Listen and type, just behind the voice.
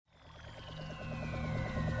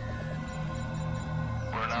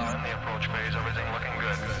approach phase, everything looking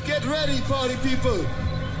good. Get ready, party people.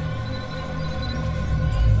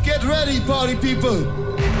 Get ready, party people.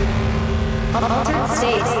 Altered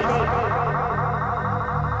state.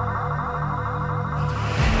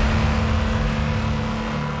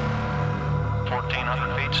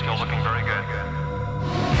 1,400 feet, still looking very good.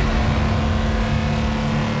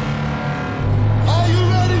 Are you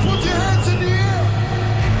ready? Put your hands in the air.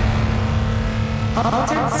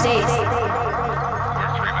 Altered state.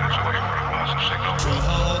 We're 3 minutes away from a positive signal.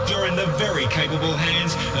 You're in the very capable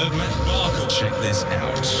hands of Matt Barker. Check this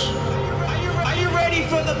out. Are you ready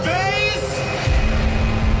for the bass?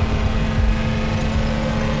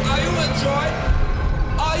 Are you enjoying?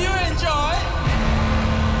 Are you enjoying?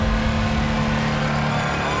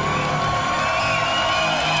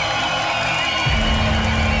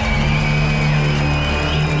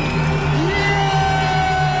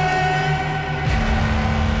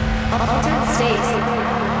 Altered state.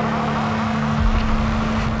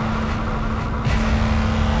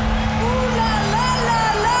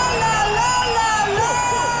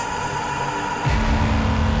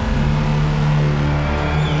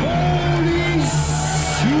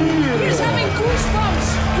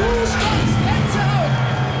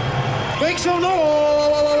 Make some noise!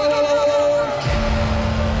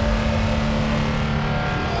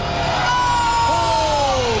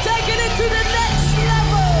 Oh, taking it to the next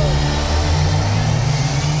level.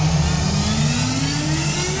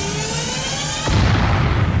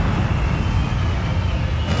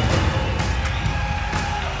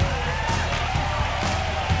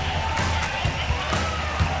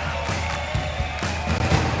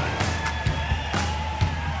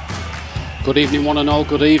 Good evening, one and all.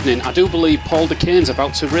 Good evening. I do believe Paul DeCane's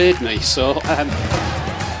about to raid me, so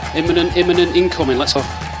imminent incoming. Let's go.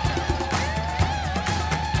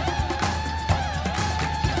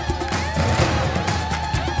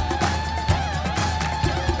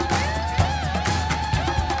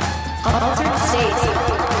 Altered state.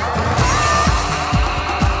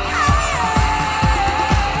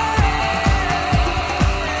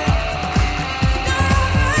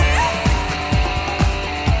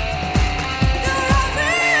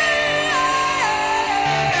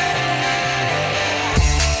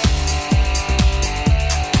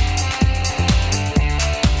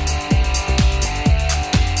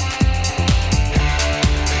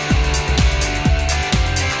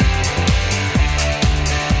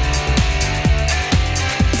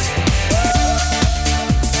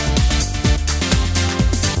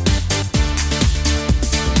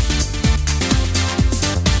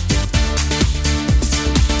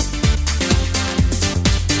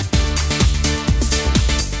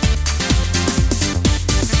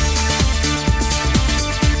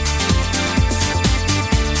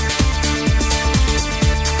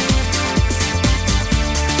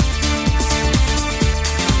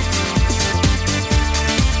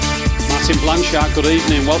 Blanchard, good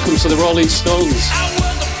evening. Welcome to the Rolling Stones. I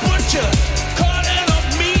was a butcher, cutting up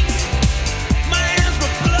meat. My hands were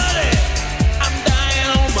bloody. I'm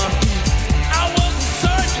dying on my feet. I was a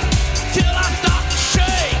surgeon till I started to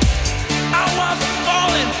shake. I wasn't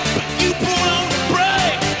falling, but you pulled on the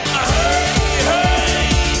brake. Hey,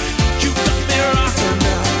 you got me rocking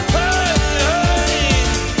now. Hey,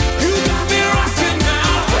 you got me rocking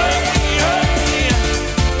now. Hey,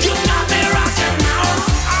 you got me rocking now.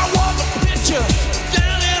 I was a pitcher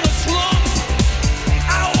down in a slump.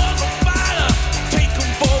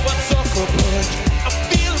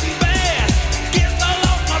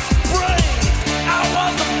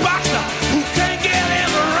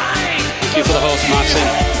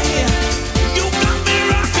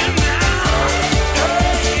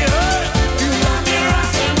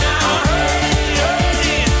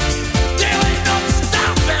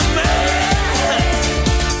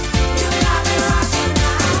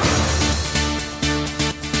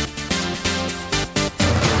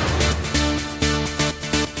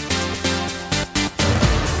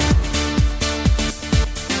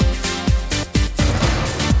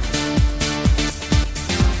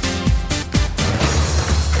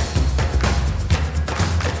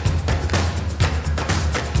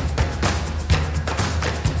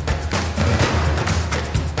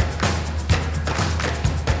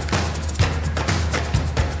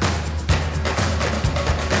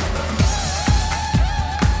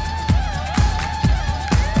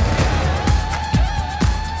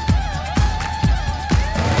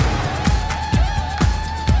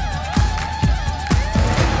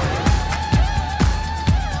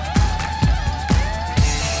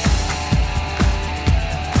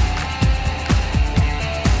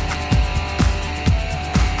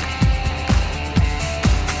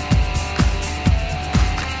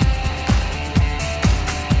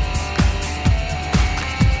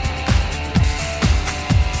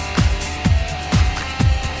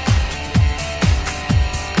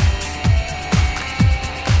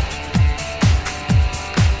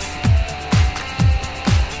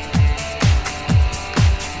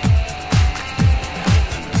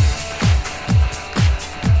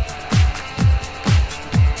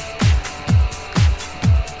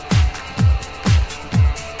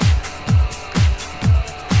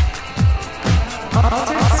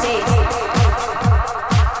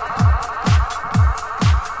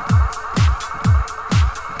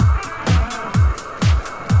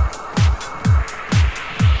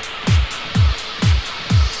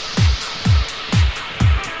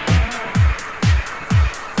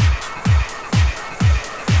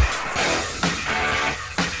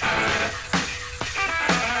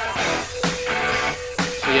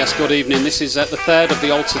 Yes, good evening. This is the third of the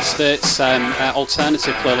Altered States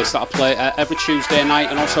alternative playlist that I play every Tuesday night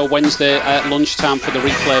and also Wednesday at lunchtime for the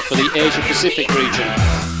replay for the Asia Pacific region.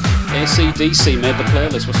 AC/DC made the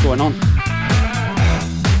playlist. What's going on?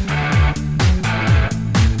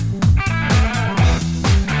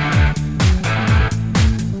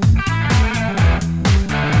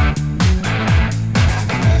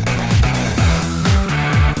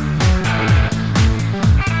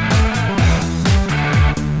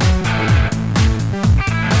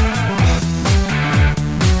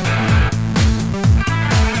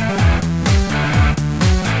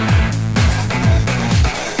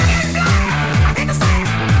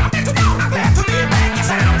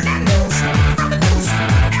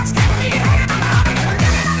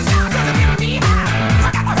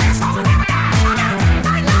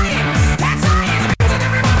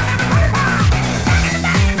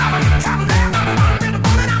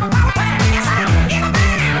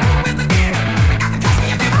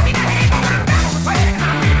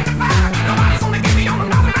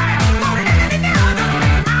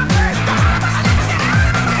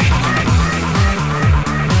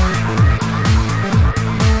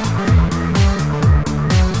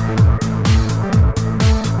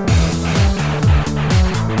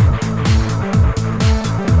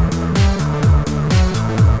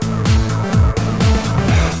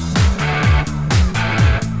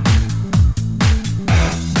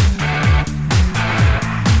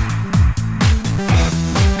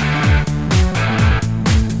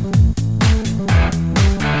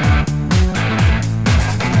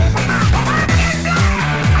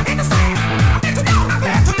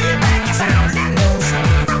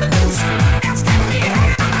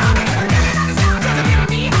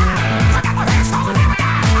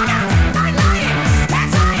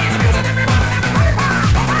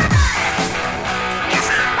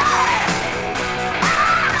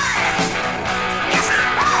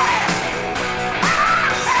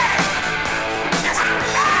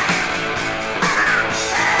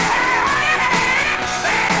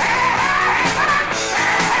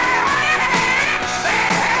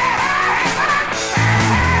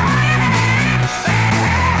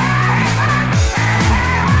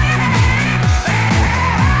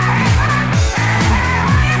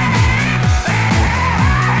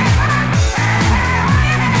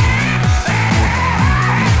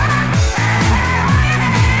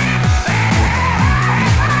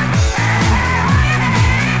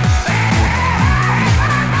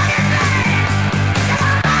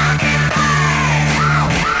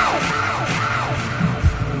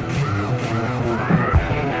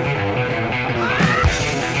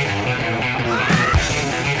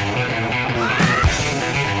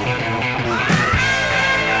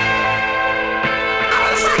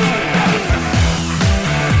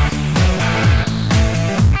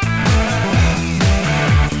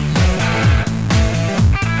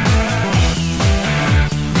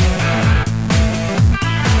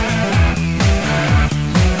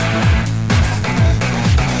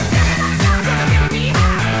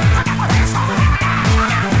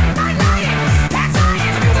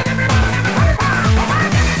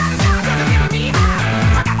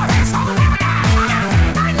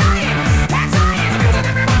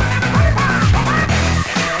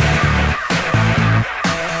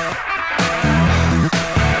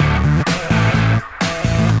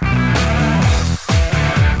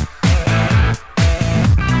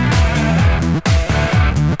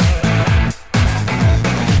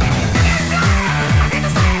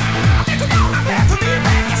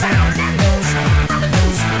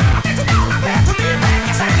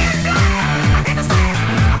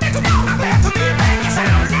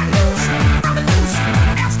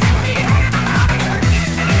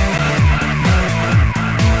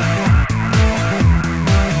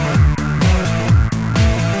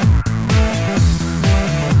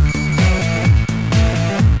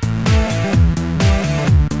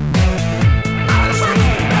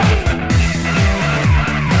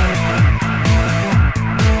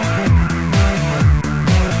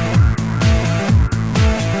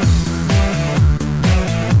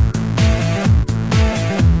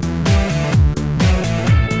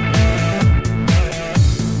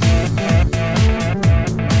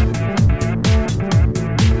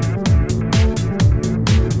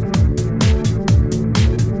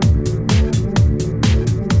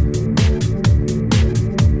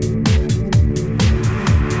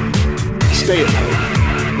 stay at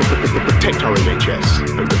home, protect our NHS,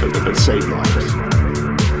 and save lives.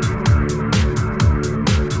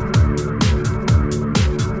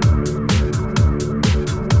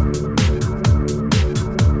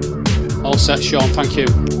 All set, Sean, thank you.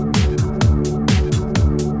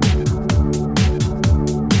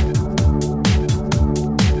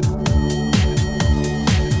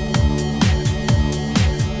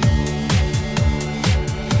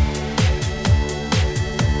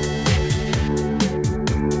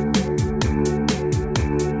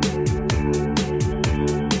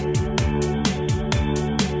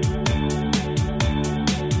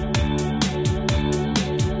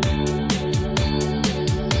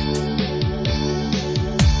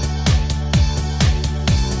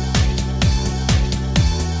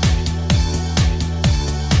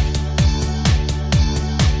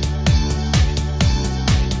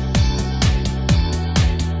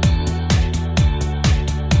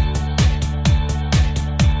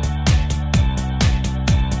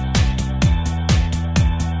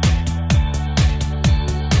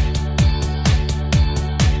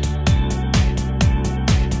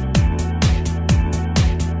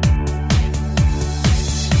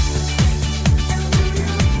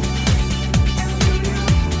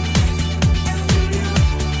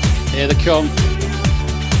 Here they come.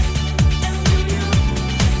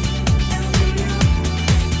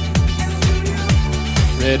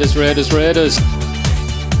 Raiders, Raiders, Raiders.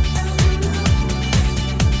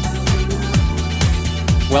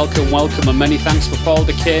 Welcome, welcome, and many thanks for Paul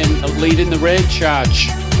DeCane leading the raid charge.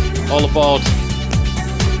 All aboard.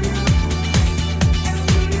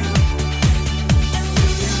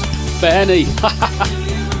 Benny.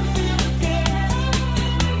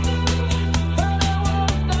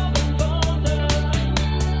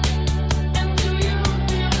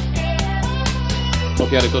 Hope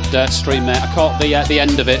you had a good stream, mate. I caught the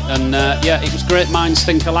end of it, and yeah, it was great minds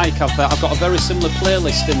think alike. I've got a very similar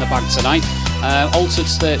playlist in the bag tonight. Altered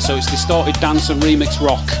State, so it's distorted dance and remix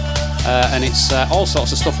rock, and it's all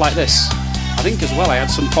sorts of stuff like this. I think as well I had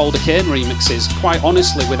some Paul DeCane remixes, quite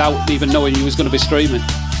honestly, without even knowing he was going to be streaming.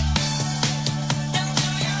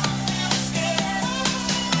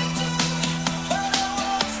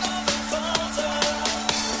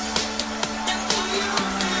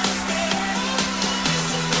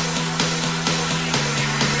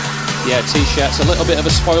 Yeah, t-shirts, a little bit of a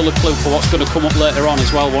spoiler clue for what's going to come up later on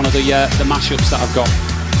as well, one of the mashups that I've got.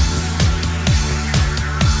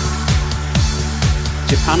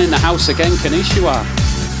 Japan in the house again, Konnichiwa.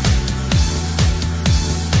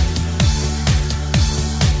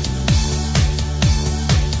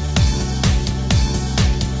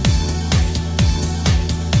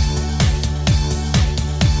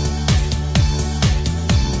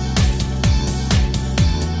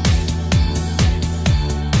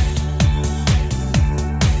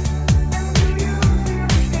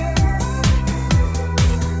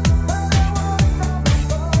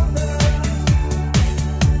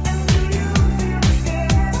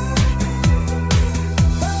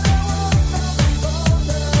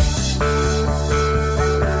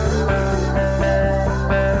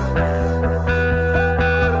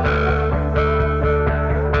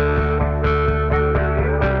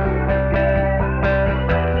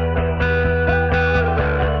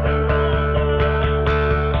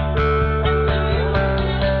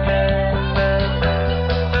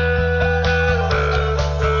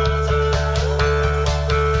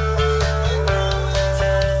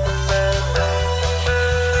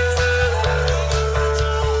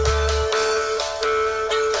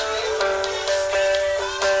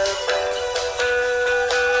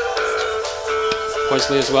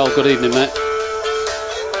 Wesley as well, good evening, mate. I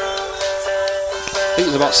think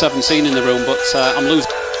there's about 17 in the room, but I'm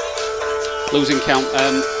losing count.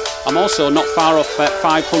 I'm also not far off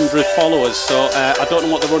 500 followers, so I don't know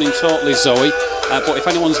what the running total is, Zoe, but if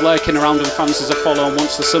anyone's lurking around and fancies a follow and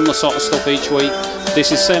wants the similar sort of stuff each week,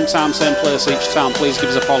 this is same time, same place each time. Please give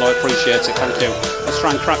us a follow, I appreciate it, thank you. Let's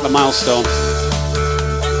try and crack the milestone.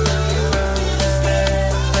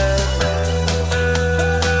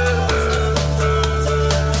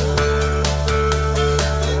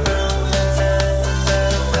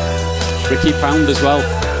 Ricky Pound as well,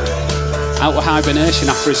 out of hibernation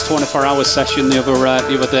after his 24-hour session the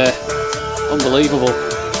other day. Unbelievable.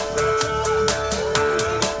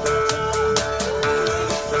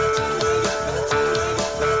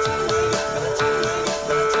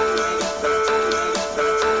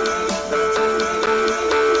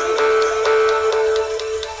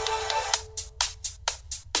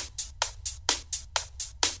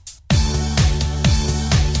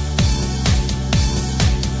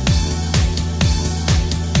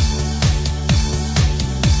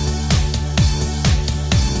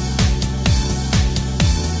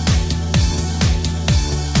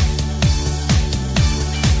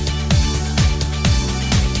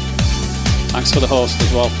 Thanks for the host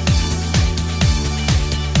as well.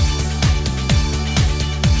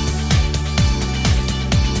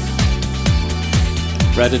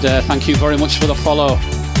 Red Adair, thank you very much for the follow.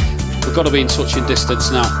 We've got to be in touching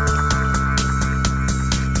distance now.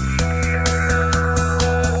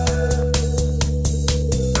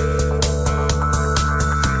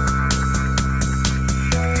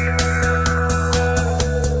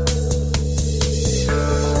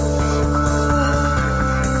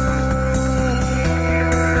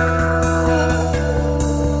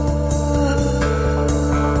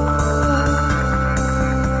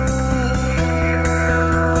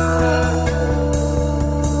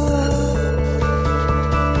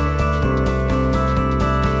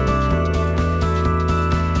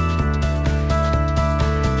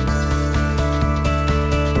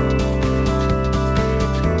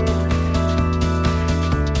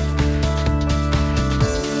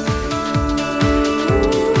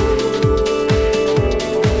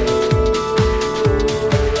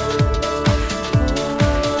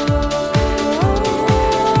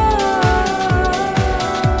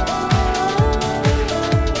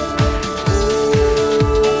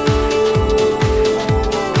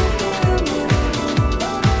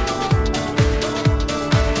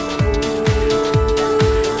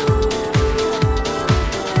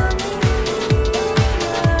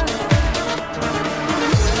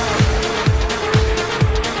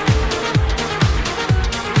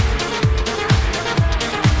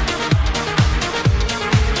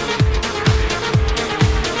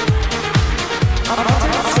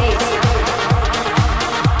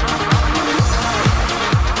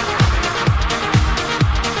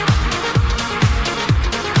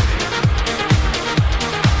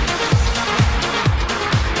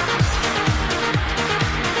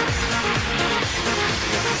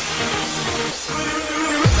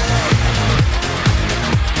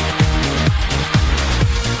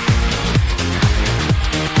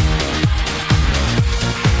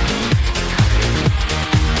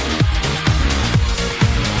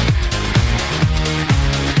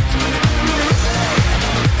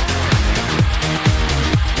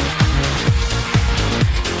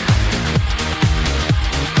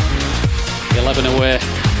 11 away,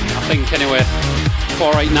 I think. Anyway,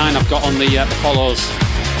 489 I've got on the follows.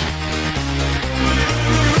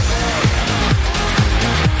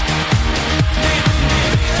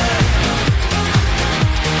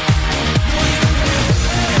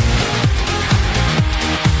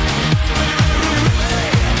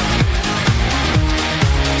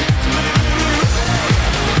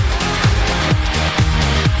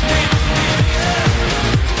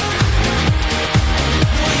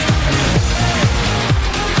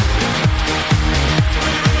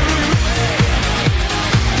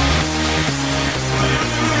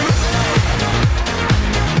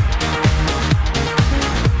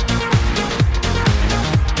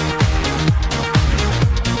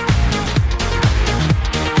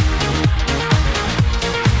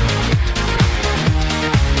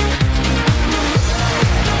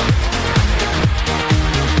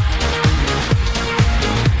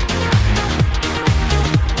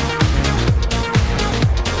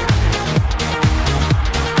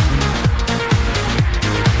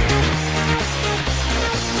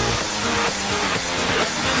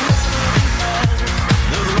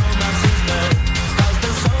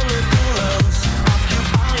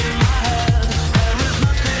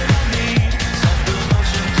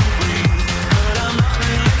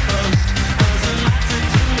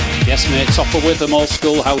 Topper with them, old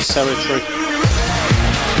school house territory.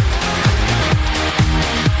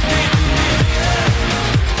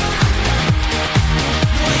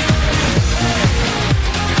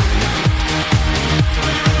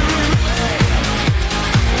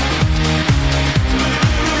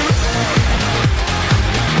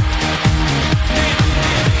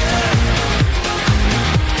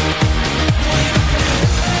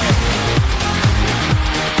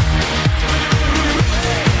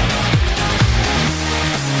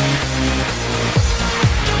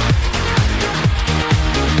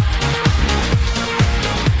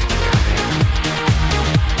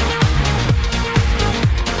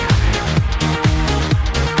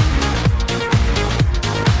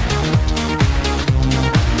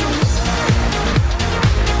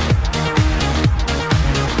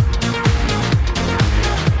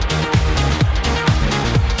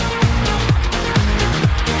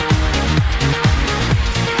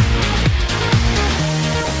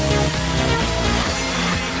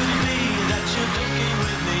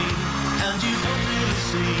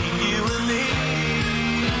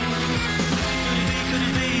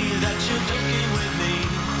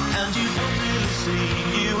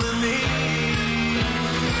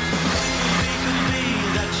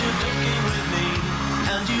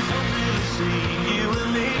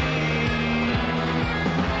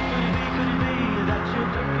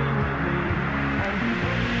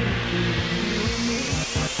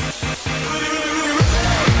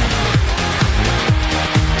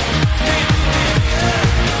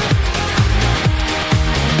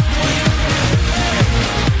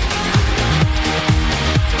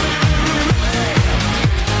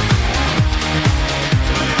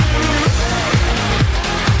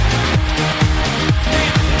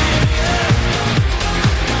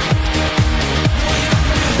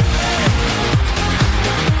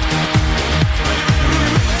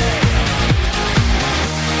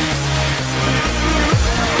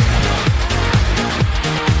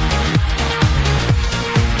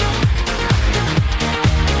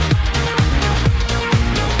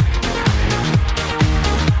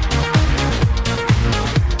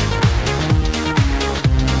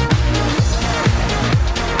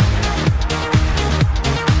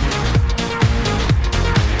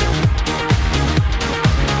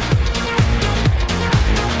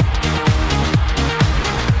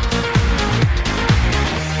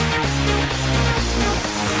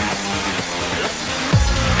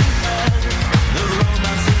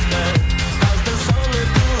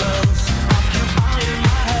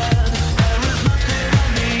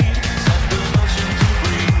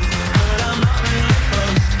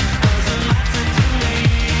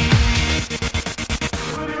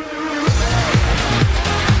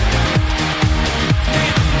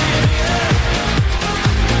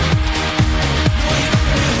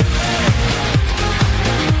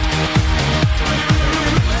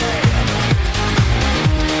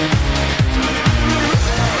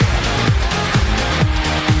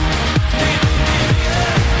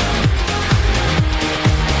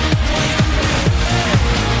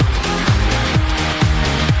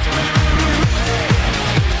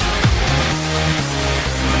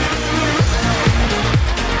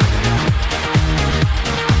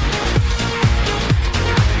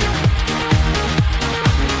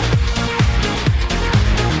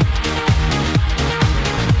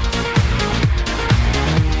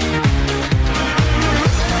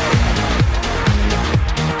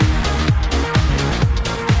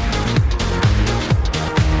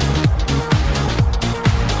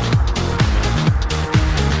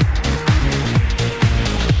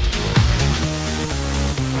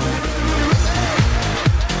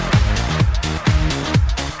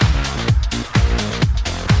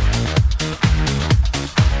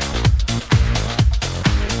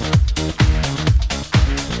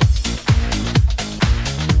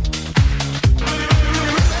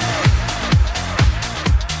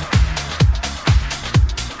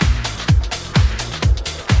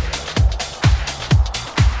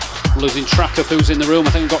 losing track of who's in the room. I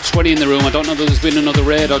think we've got 20 in the room. I don't know if there's been another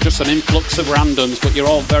raid or just an influx of randoms, but you're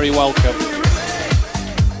all very welcome.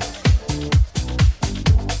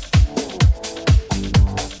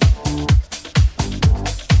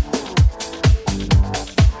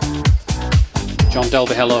 John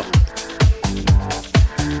Delby, hello.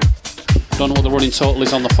 Don't know what the running total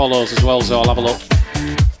is on the follows as well, so I'll have a look.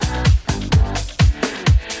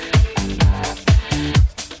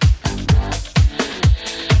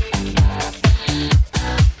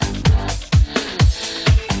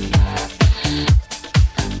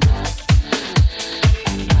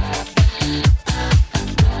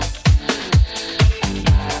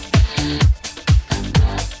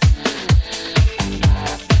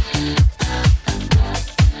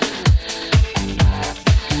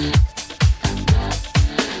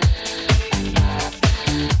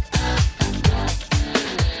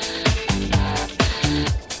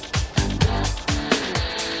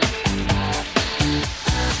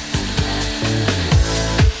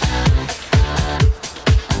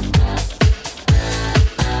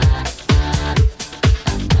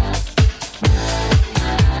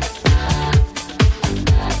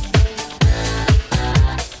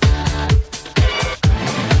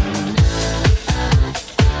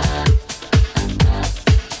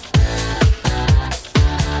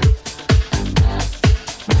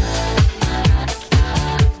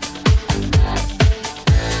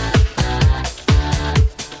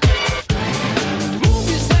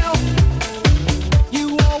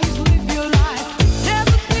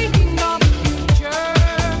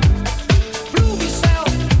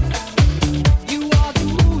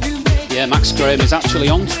 Is actually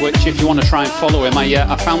on Twitch if you want to try and follow him.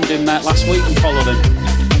 I found him last week and followed him.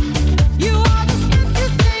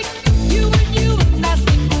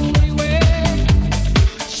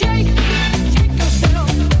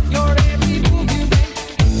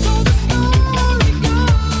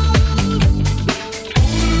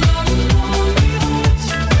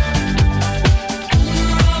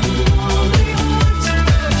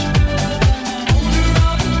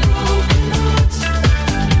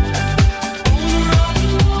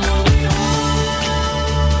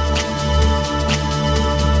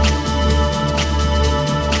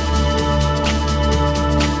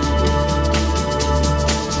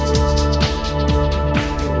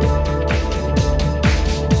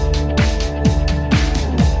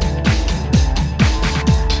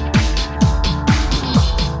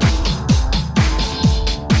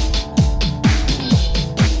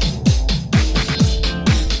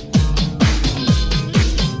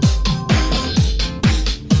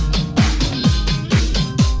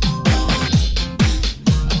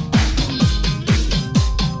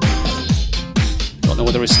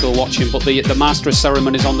 But the master of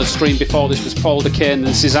ceremonies on the stream before this was Paul DeCane.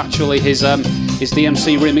 This is actually his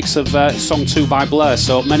DMC remix of Song 2 by Blair.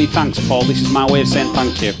 So many thanks, Paul. This is my way of saying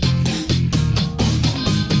thank you.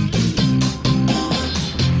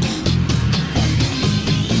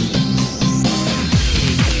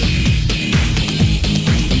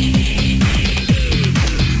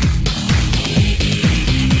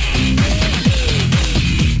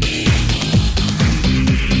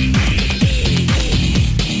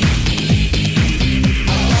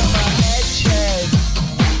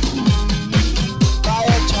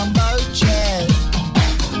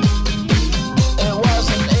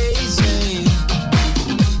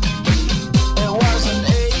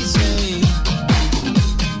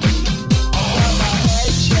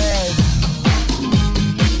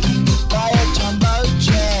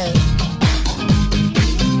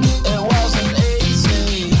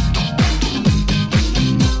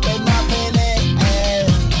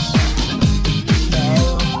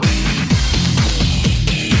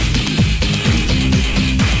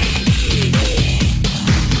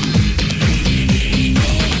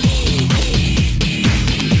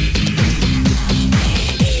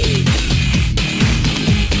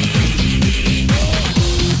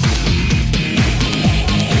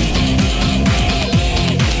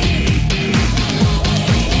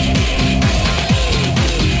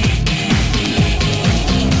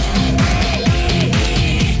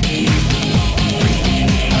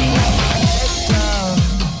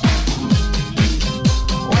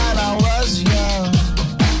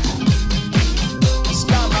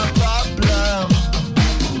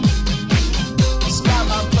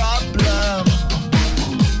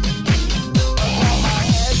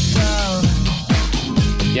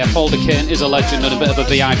 Paul DeCane is a legend and a bit of a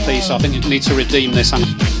VIP, so I think you need to redeem this.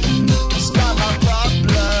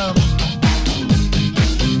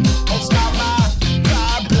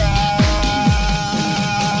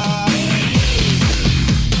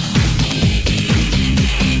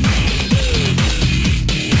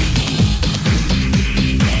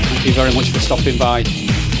 very much for stopping by.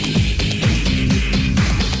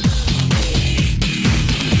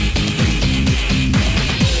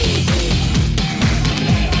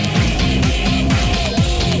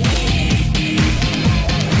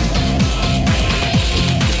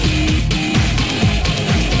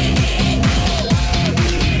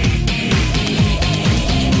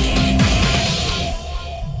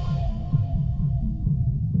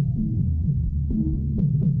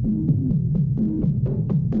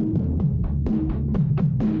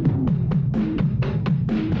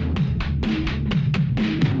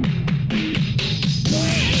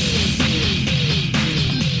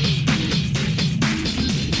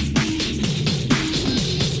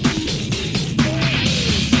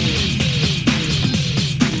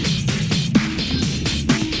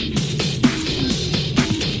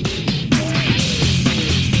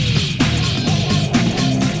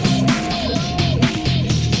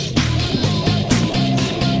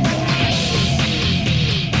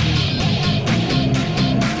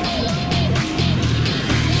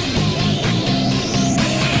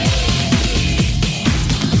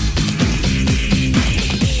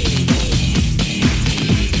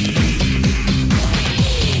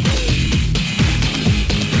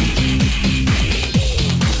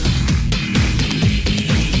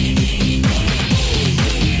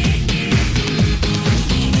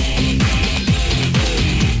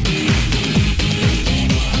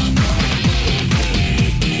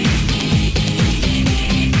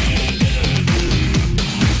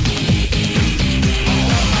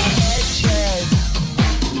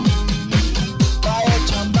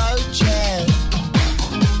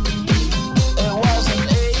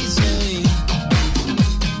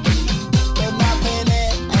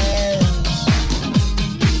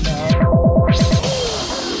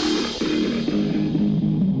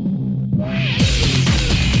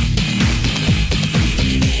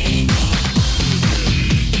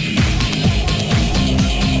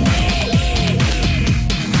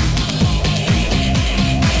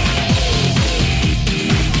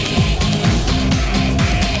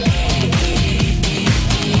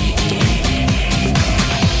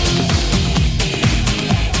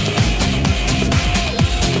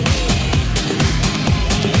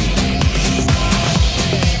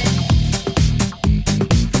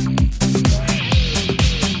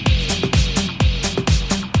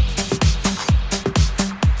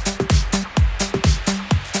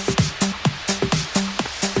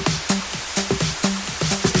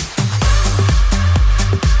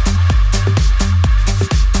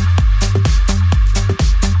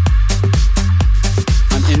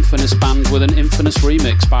 With an infamous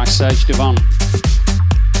remix by Serge Devon.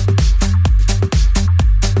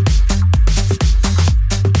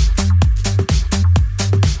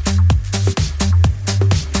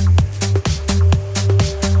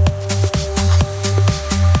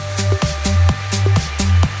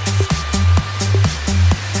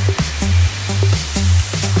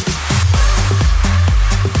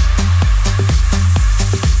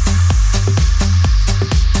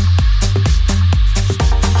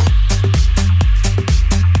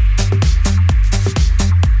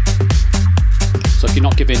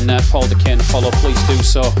 Paul DeCane a follow, please do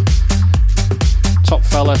so. Top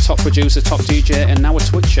fella, top producer, top DJ, and now a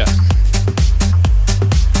Twitcher.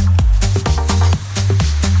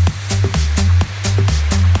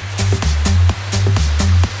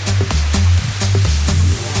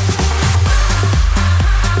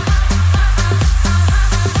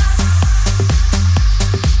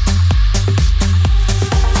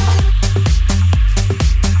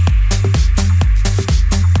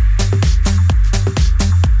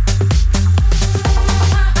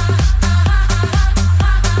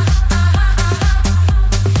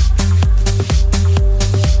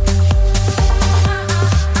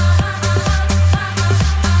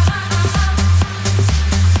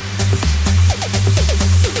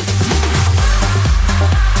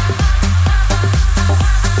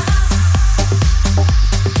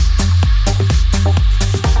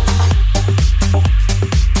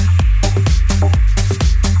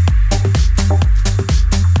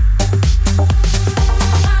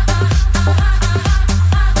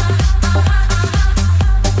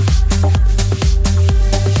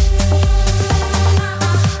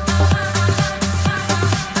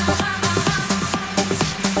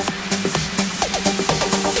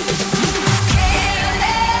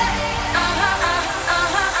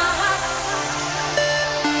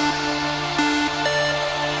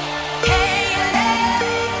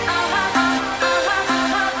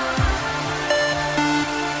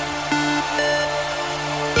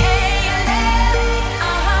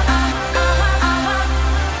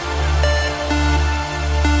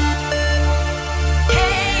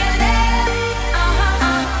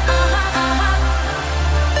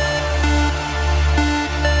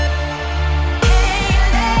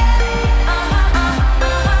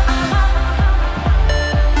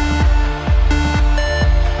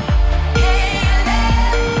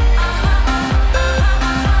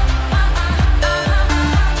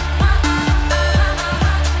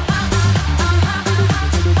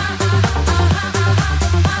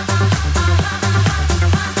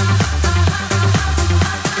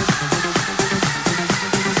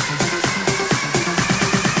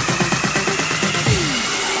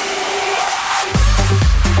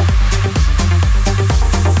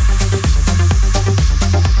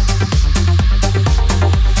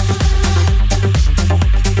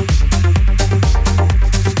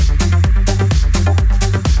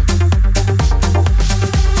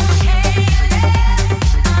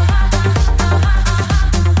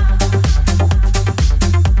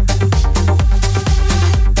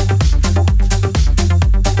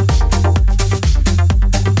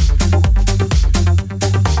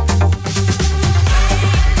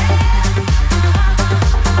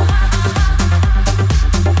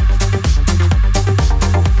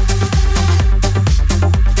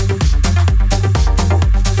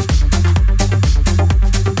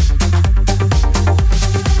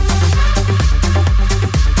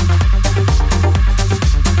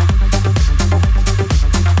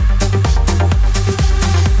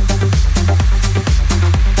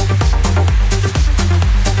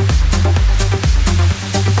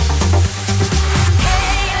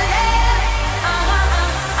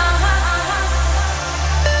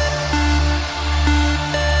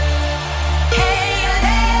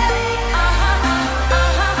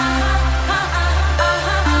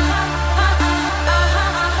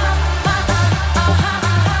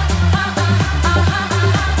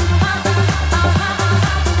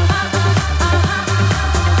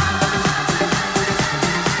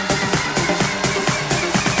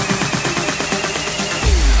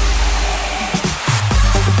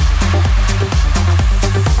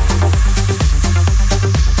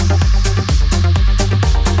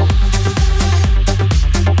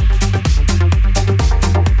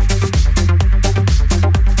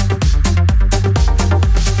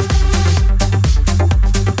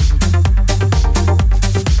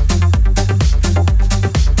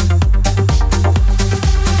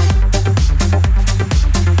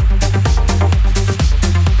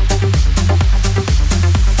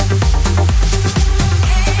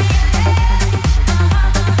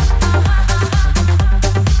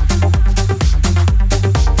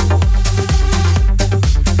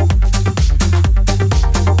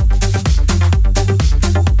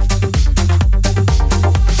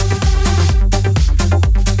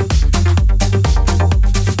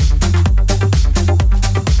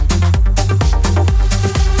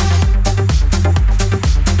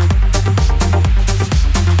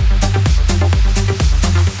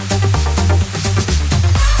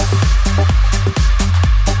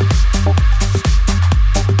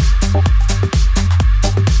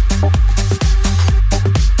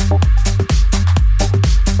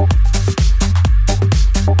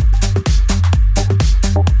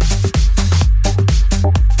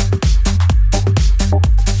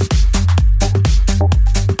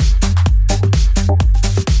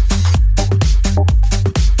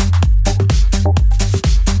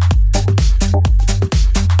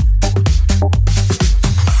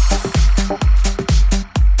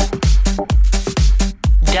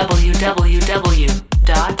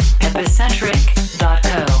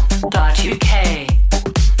 Epicentric.co.uk.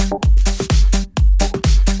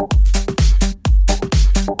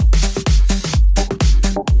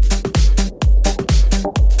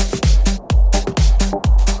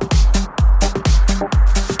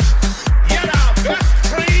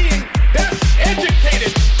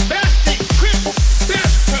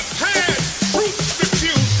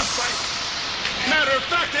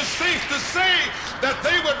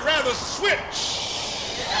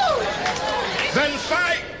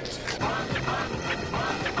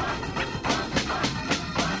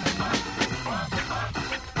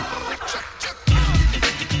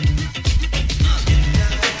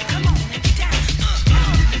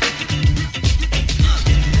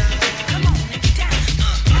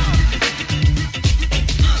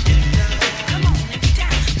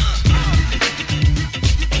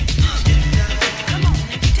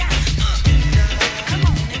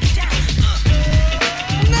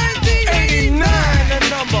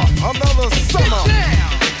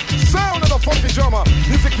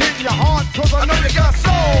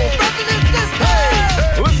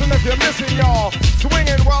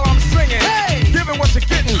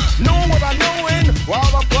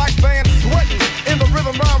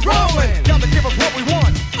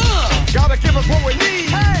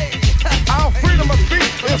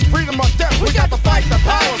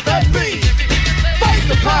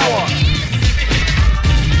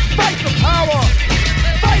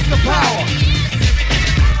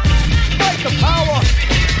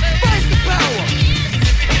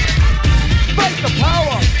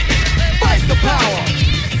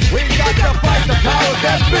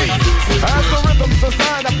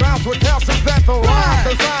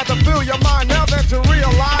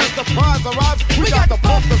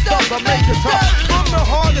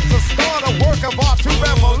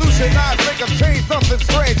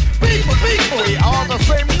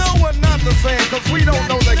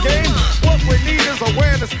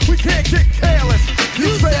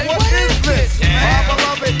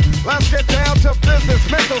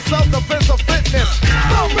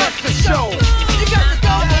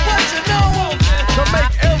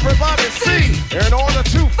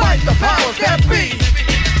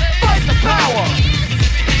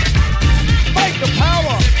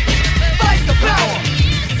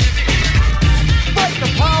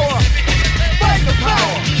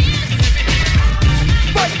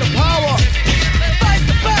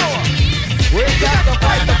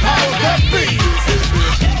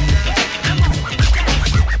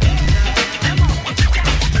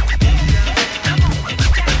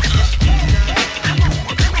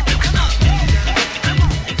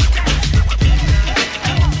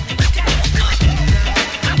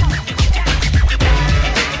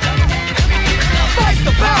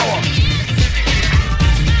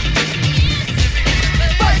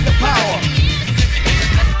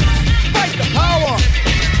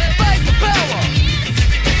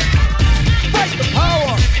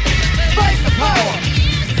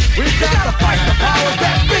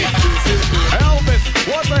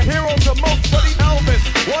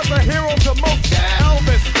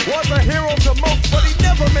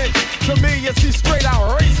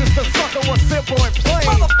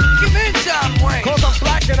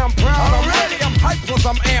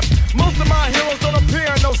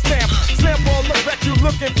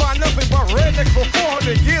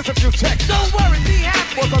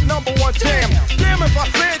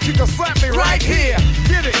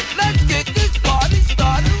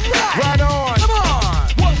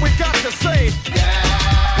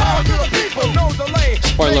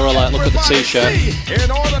 Spoiler alert, look at the t-shirt.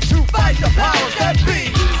 In order to fight the powers that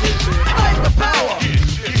be. Fight the power.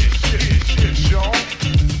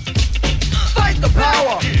 Fight the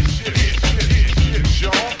power. Fight the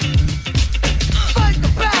power.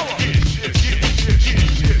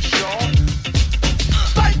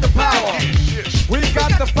 Fight the power. We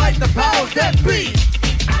got to fight the powers that be.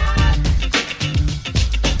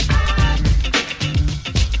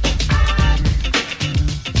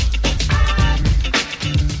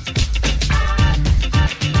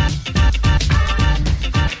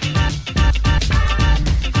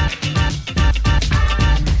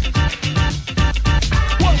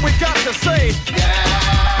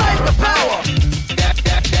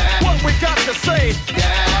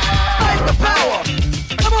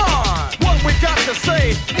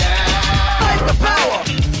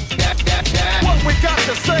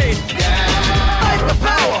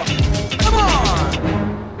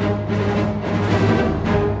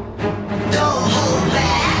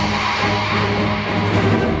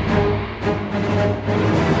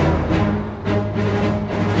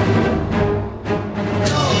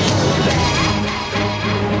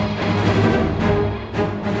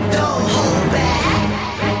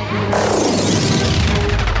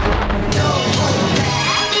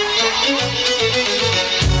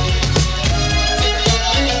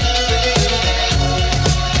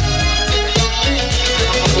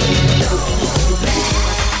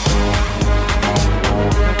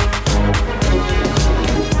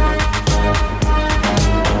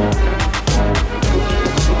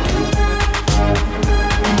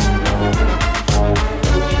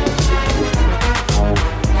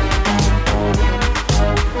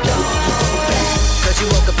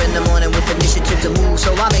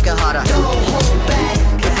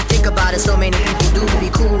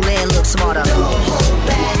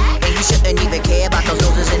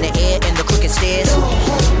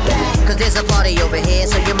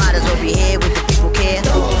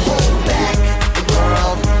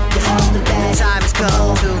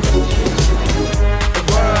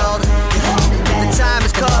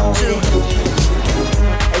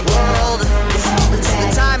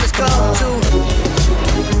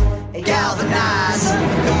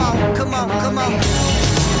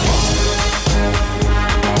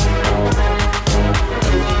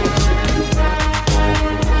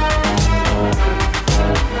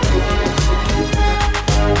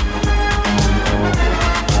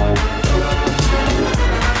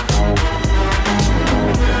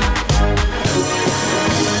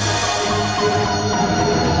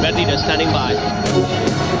 leader standing by.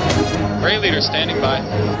 Gray leader standing by.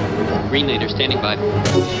 Green leader standing by.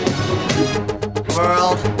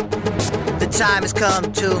 World, the time has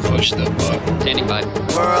come to Push the button. Standing by.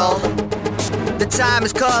 World, the time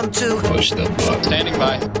has come to Push the button. Standing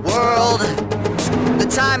by. World, the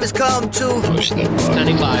time has come to Push the button.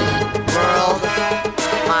 Standing by. World,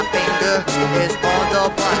 my finger is on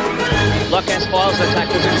the button. Lock and spoils attack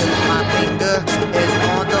position. My finger is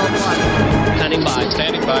on the button. Standing by.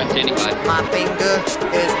 Standing by. Standing by. My finger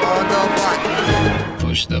is on the button.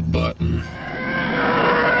 Push the button.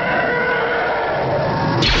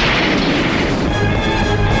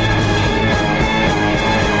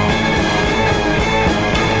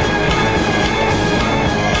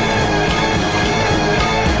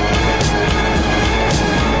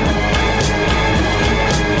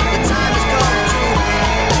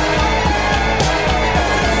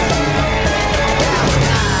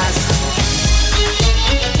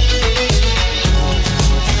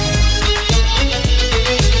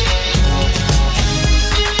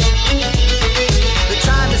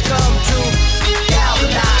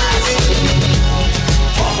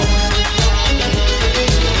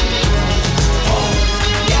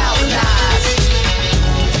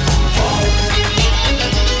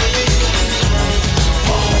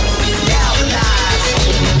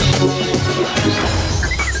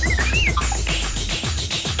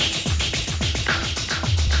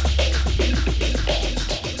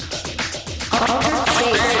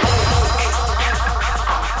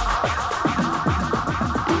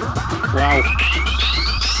 Wow.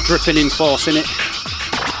 Dripping in force, innit?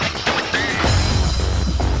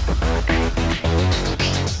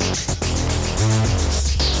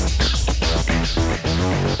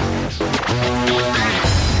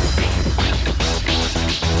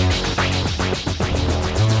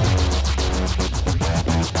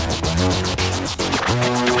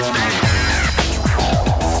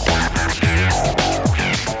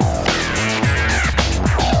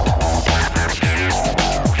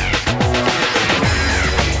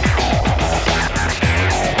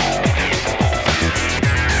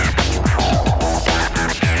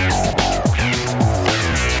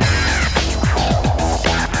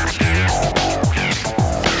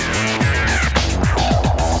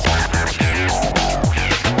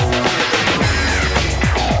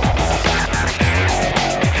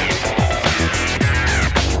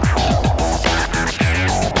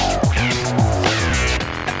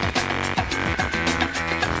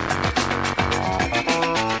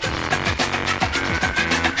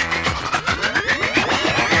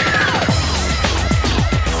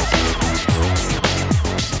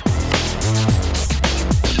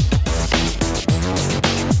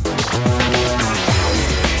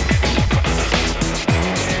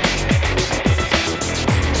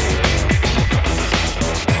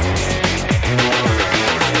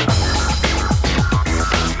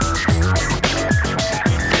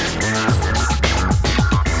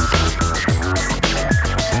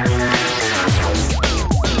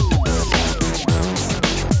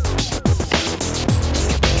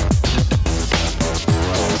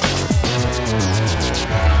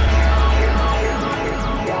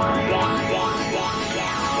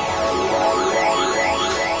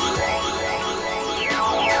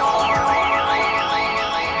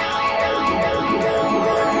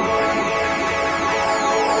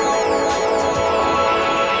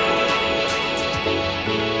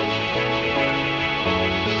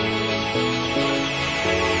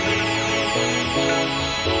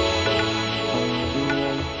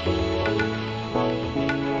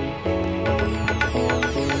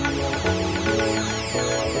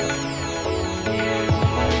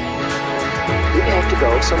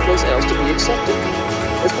 Someplace else to be accepted.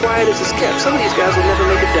 As quiet as it's kept, some of these guys will never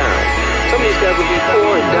make a dime. Some of these guys will be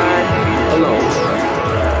poor and die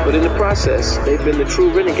alone. But in the process, they've been the true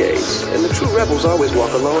renegades, and the true rebels always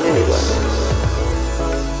walk alone anyway.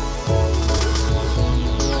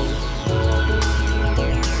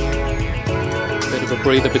 A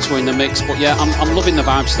breather between the mix, but yeah, I'm loving the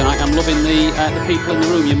vibes tonight. I'm loving the people in the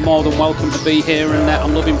room. You're more than welcome to be here, and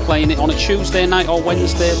I'm loving playing it on a Tuesday night or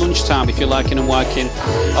Wednesday lunchtime if you're liking and working,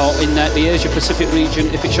 or in the Asia Pacific region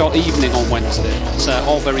if it's your evening on Wednesday. It's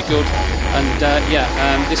all very good,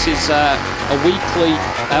 and this is a weekly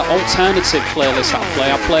alternative playlist that I play.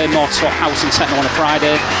 I play more sort of house and techno on a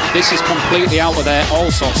Friday. This is completely out of there, all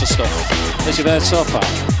sorts of stuff, as you've heard so far.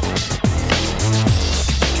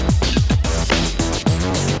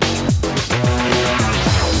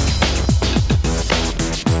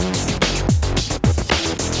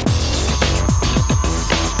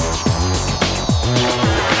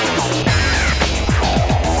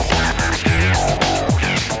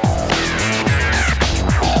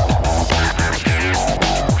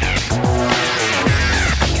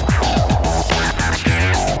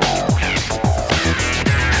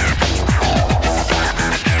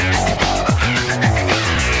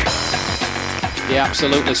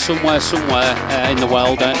 absolutely. Somewhere in the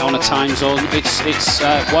world on a time zone, it's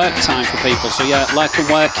work time for people. So yeah, like and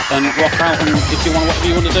work and rock out, and if you want whatever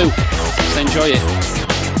you want to do, just enjoy it.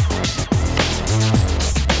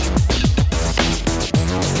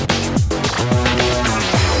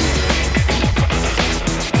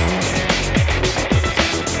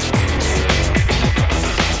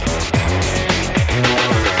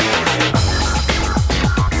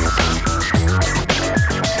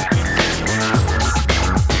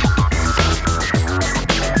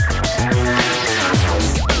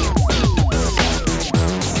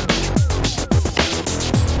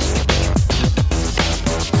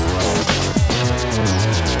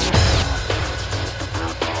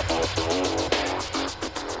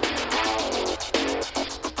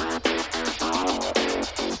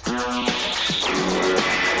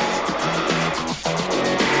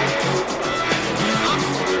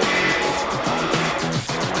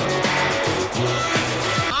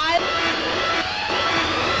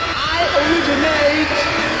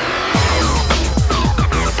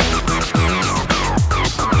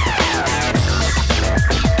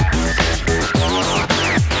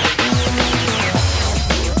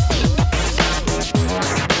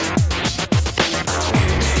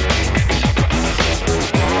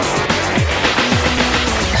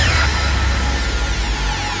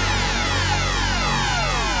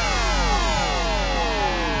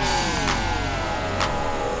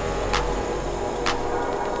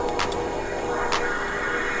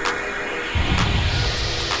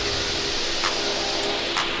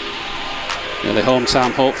 The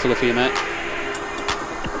hometown hopefully for you, mate.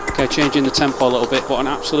 Okay, changing the tempo a little bit, but an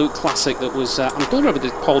absolute classic that was I'm don't remember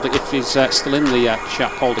if he's still in the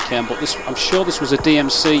chat, Paul DeCane, but I'm sure this was a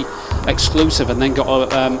DMC exclusive and then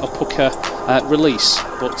got a Pucker release,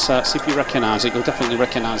 but see if you recognise it. You'll definitely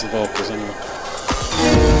recognise the vocals anyway.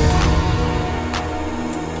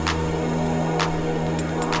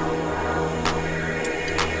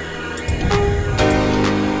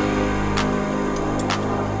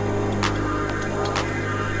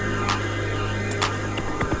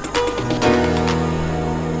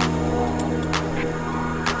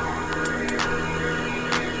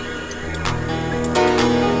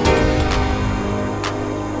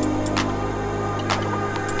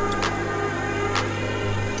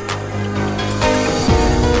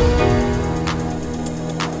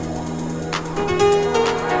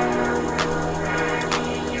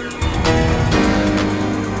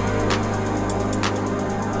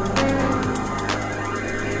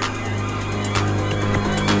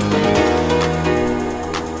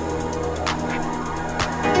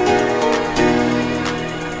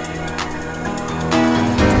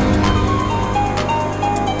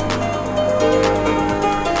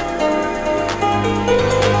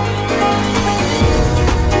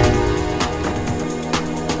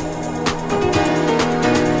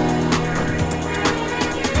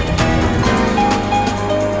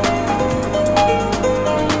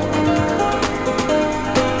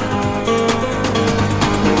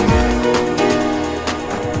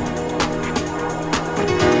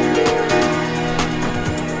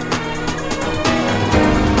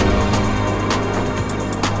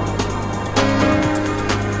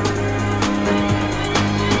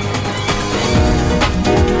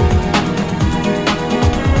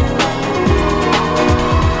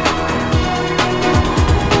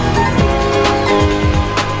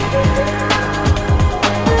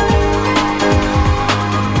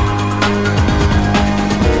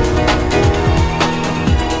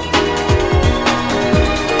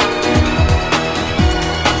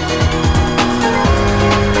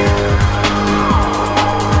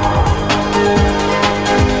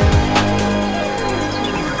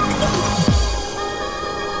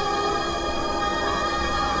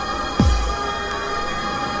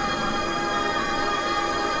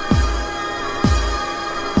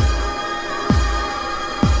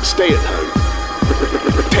 Stay at home.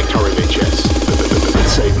 Protect our NHS and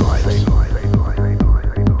save lives.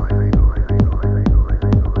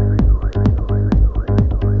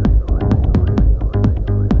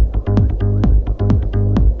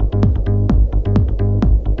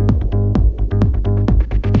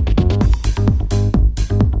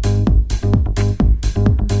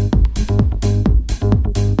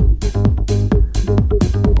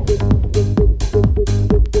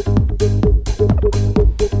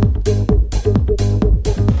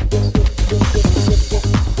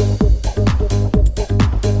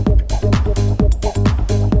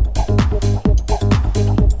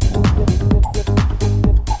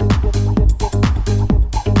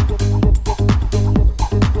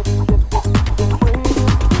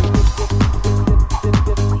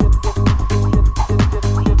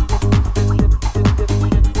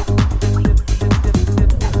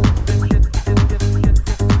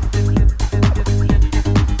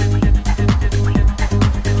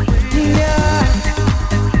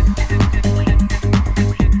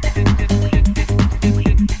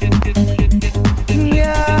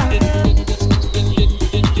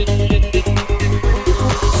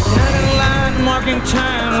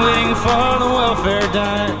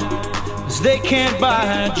 can't buy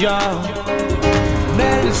a job.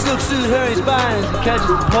 Man in a silk suit hurries by and catches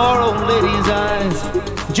the poor old lady's eyes.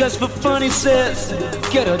 Just for fun he says,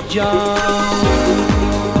 get a job.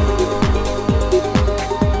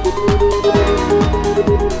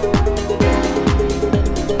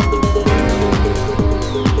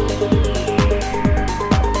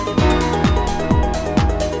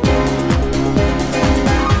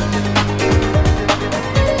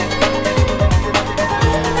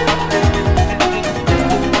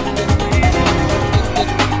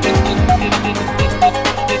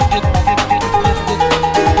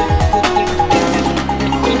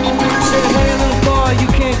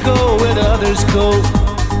 Go.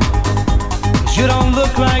 'Cause you don't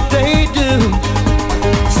look like they do.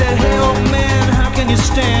 Said, hey old man, how can you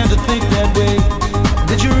stand to think that way?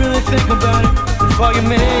 Did you really think about it before you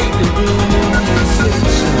made the move?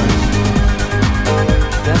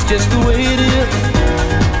 That's just the way it is.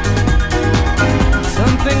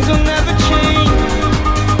 Some things will never change.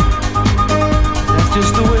 That's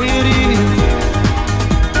just the way it is.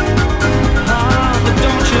 Ah, but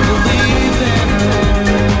don't you believe that?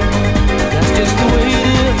 Just the way it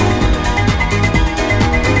is.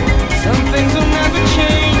 Some things will never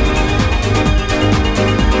change.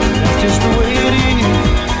 That's just the way it is.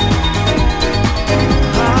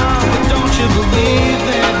 Ah, but don't you believe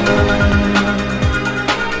that?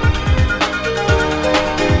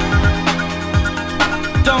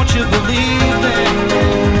 Don't you believe that?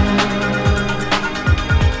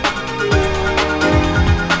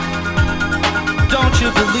 Don't you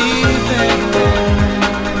believe that?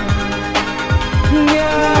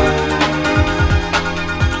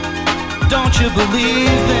 Don't you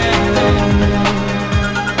believe that?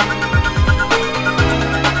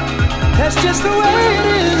 That's just the way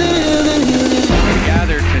it is. We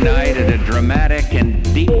gather tonight at a dramatic and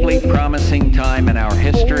deeply promising time in our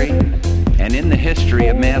history and in the history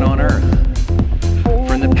of man on Earth.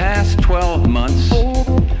 For in the past 12 months,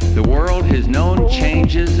 the world has known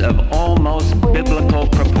changes of almost biblical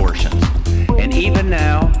proportions. And even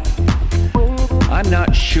now, I'm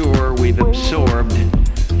not sure we've absorbed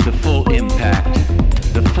the full impact,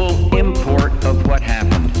 the full import of what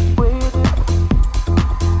happened.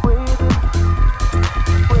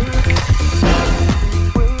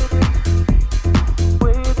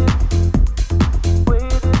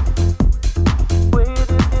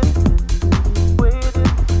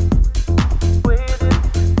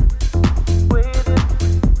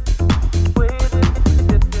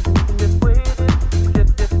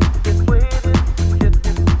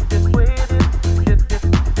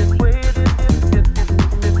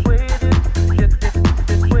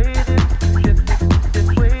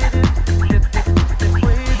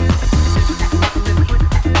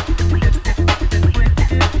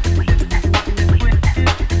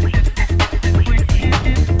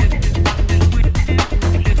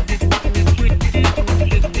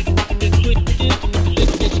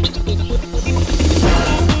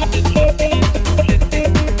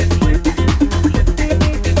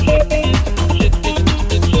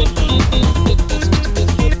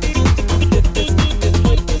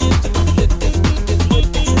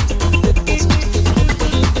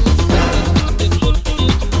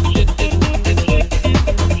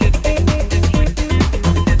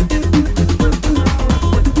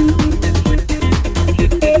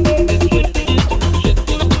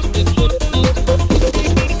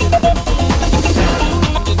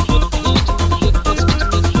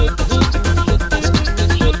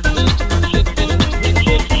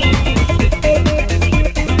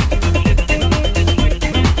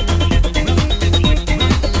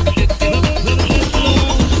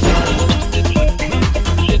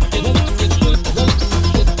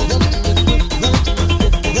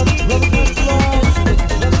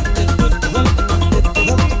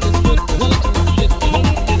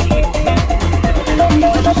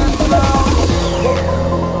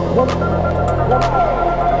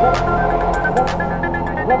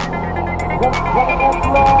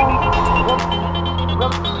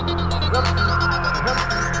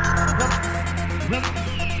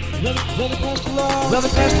 Well, they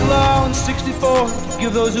passed a law in 64 to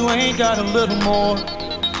give those who ain't got a little more,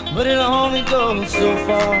 but it only goes so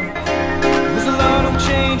far. There's a law don't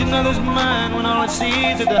change another's mind when all it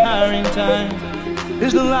sees at the hiring time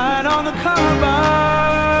is the light on the carbine.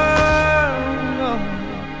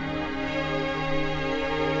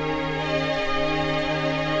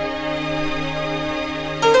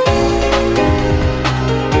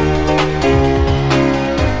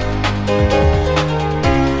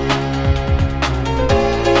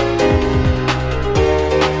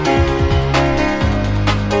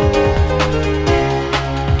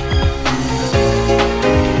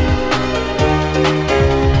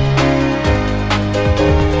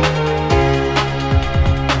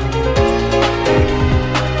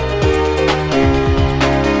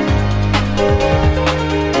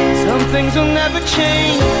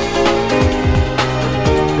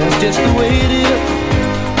 just the way it is.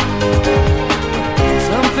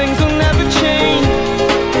 Some things will never change.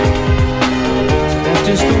 That's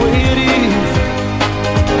just the way it is.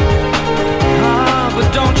 Ah, but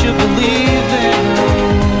don't you believe that?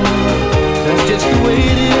 That's just the way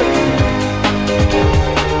it is.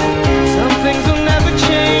 Some things will never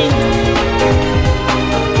change.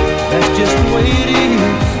 That's just the way it is.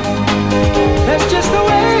 That's just the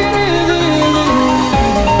way it is.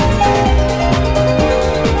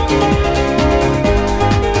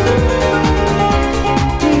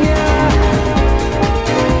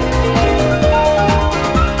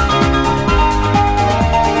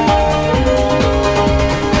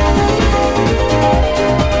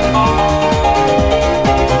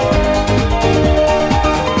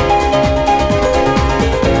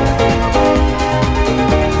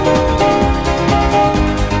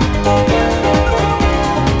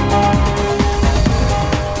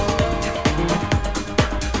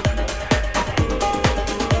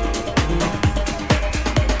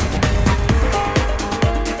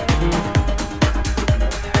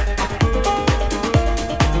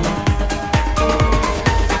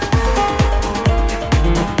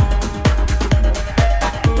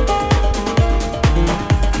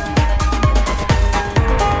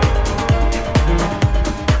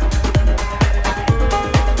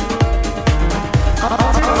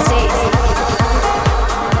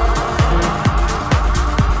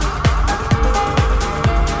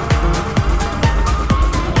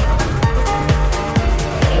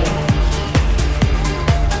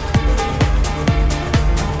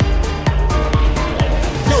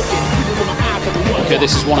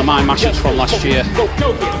 This is one of my mashups from last year.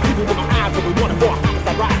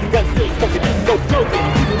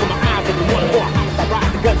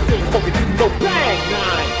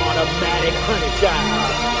 Automatic honey child.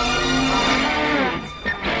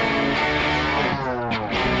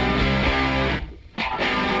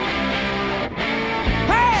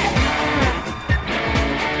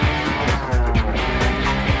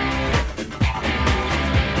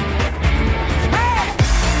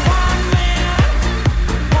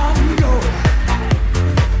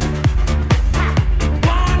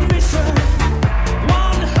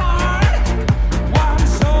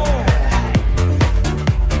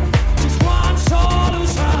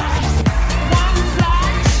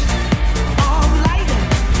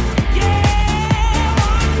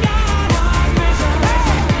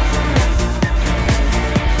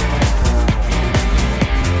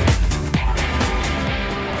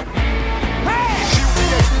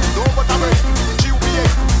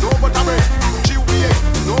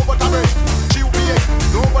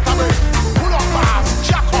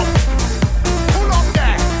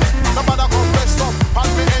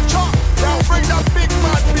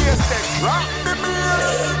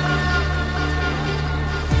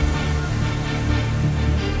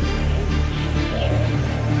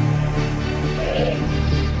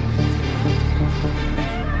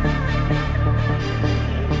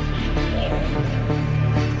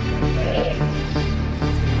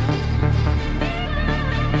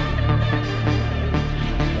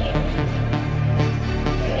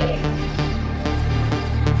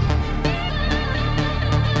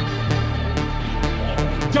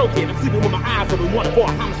 Joking, I'm sleeping with my eyes open, wanting for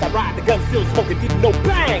a homicide, ride the gun, still smoking, didn't know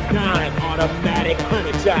bang, nine, automatic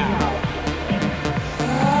honey child. I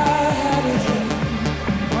had a dream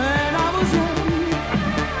when I was young,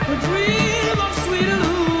 a dream of sweet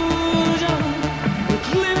illusion, a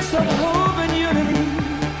glimpse of hope and unity,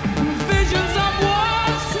 visions of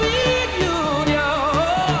one sweet union.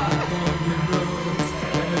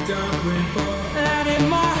 And in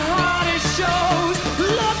my heart it shows,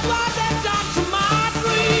 look what they've done to my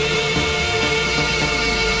dreams.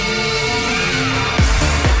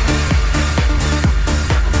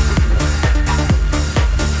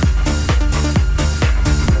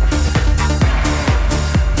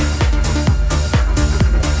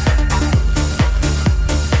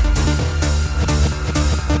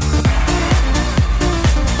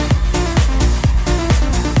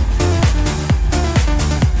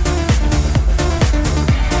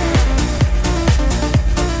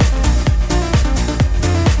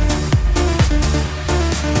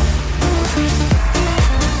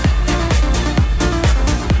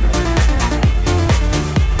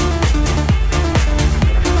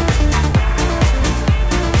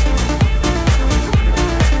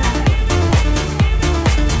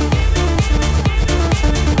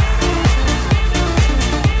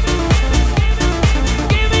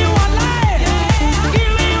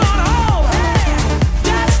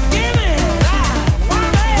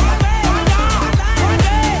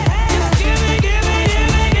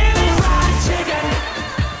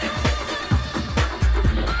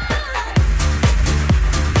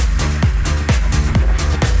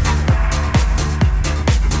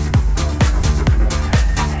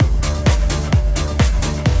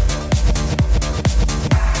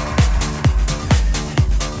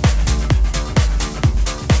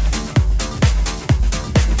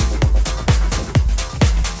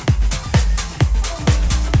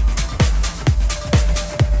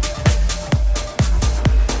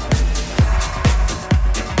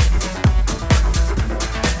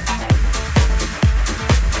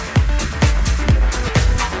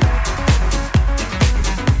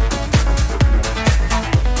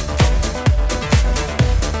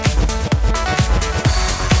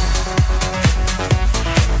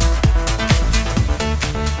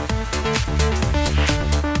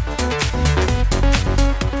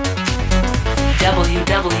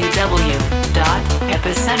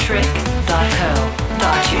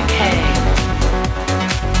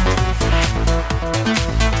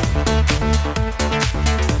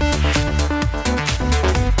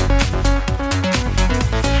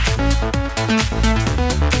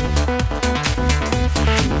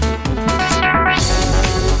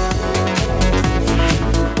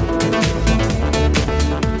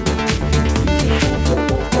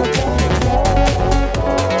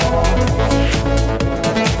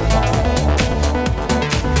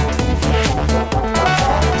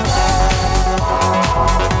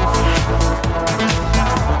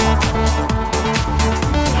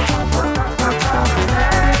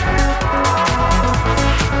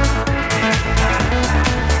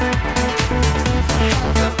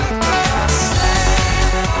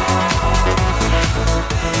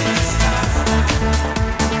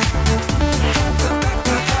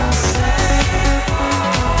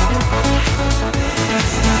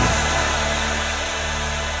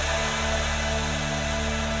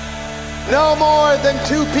 No more than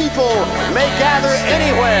two people may gather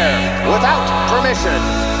anywhere without permission.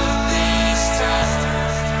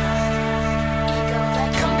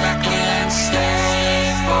 Come back and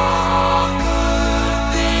stay for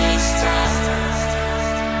good this time.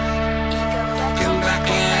 Come back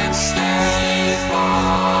and stay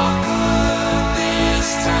for good this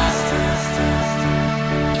time.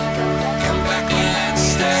 Come back and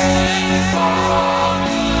stay for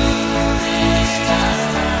good this time.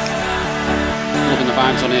 Loving the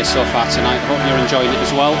vibes on here so far tonight. Hope you're enjoying it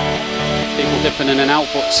as well. People dipping in and out,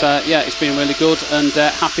 but yeah, it's been really good, and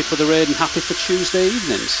happy for the raid and happy for Tuesday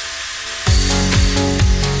evenings.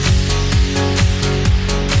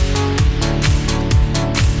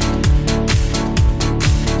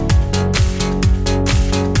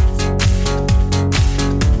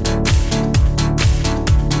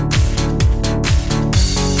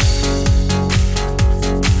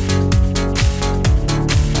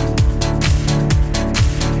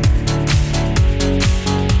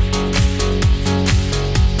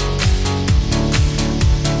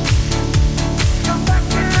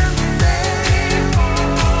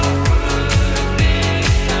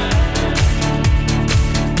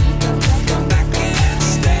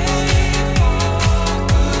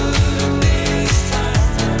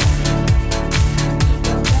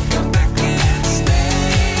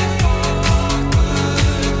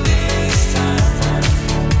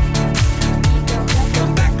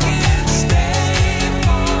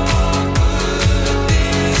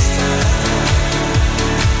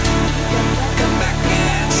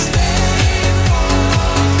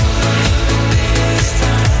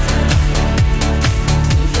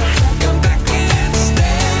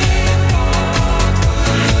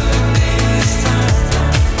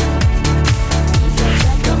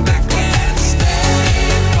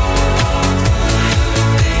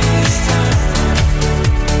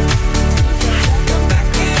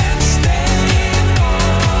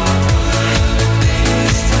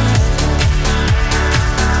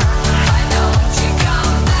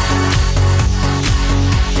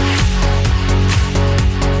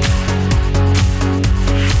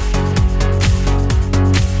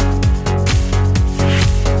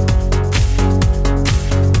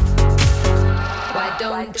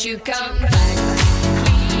 don't you come back?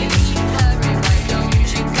 Please hurry, why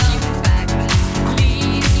don't you come back?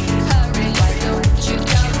 Please hurry, why don't you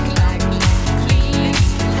come back? Please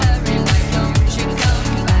hurry, why don't you come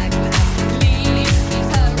back? Please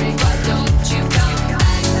hurry, why don't you come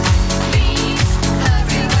back? Please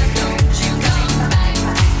hurry, why don't you come back?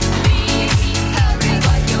 Please hurry,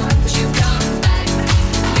 why don't you come back?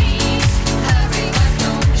 Please hurry, why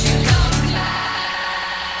don't you come back?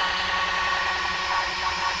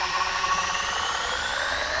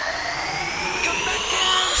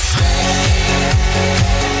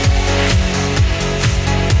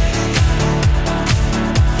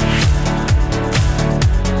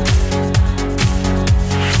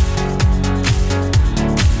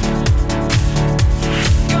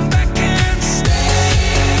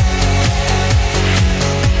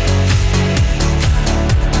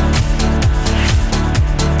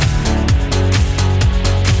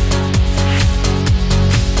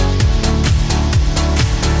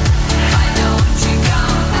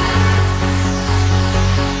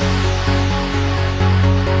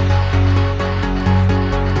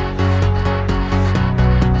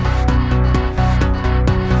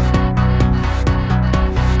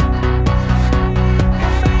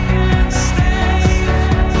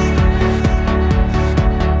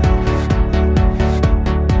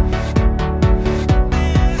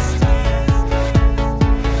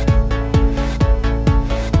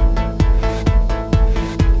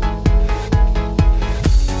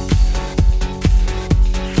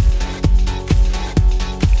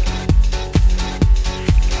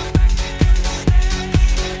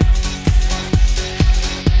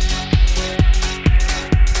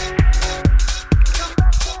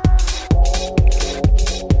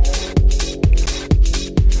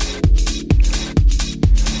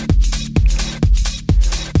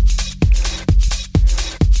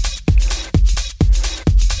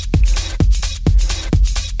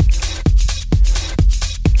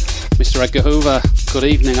 Mr. Edgar Hoover. Good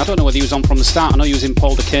evening. I don't know whether he was on from the start. I know he was in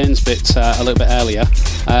Paul DeCane's bit a little bit earlier.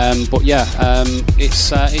 But yeah,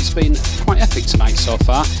 it's been quite epic tonight so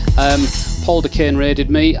far. Paul DeCane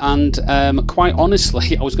raided me, and quite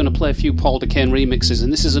honestly, I was going to play a few Paul DeCane remixes,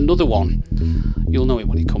 and this is another one. You'll know it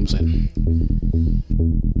when he comes in.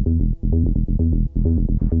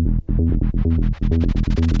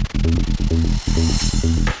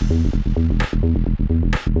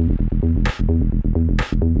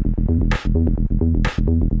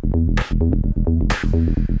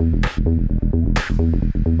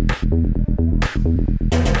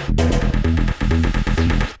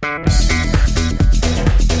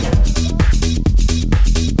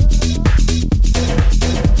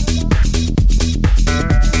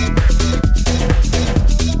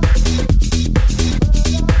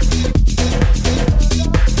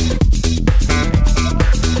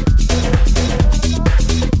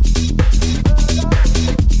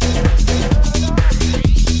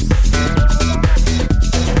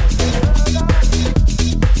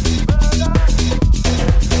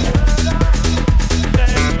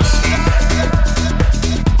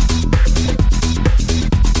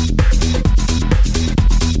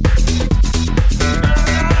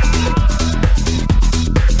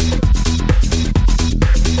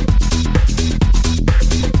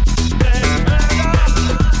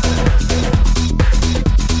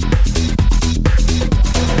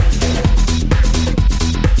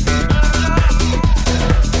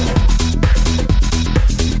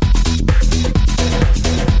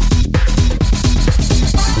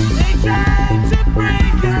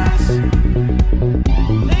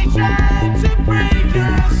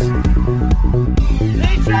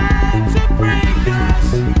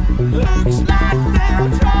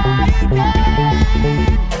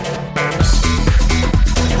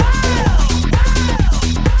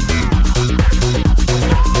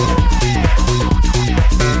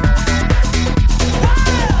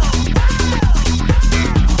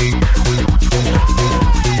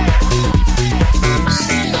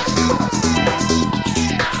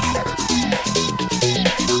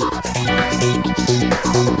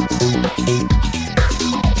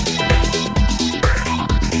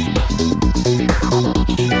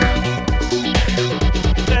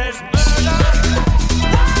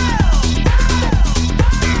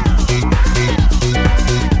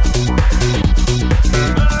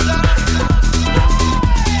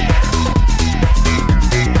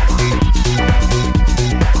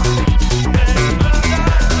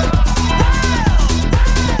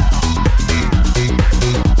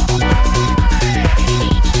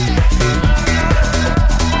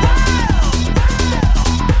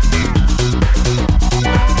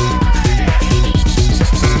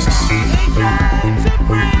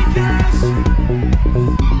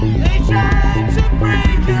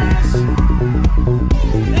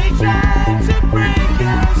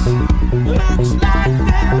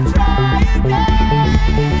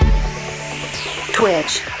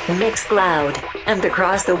 Mixcloud, and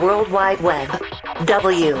across the World Wide Web.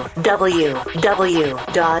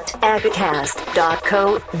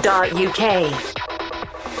 www.agacast.co.uk.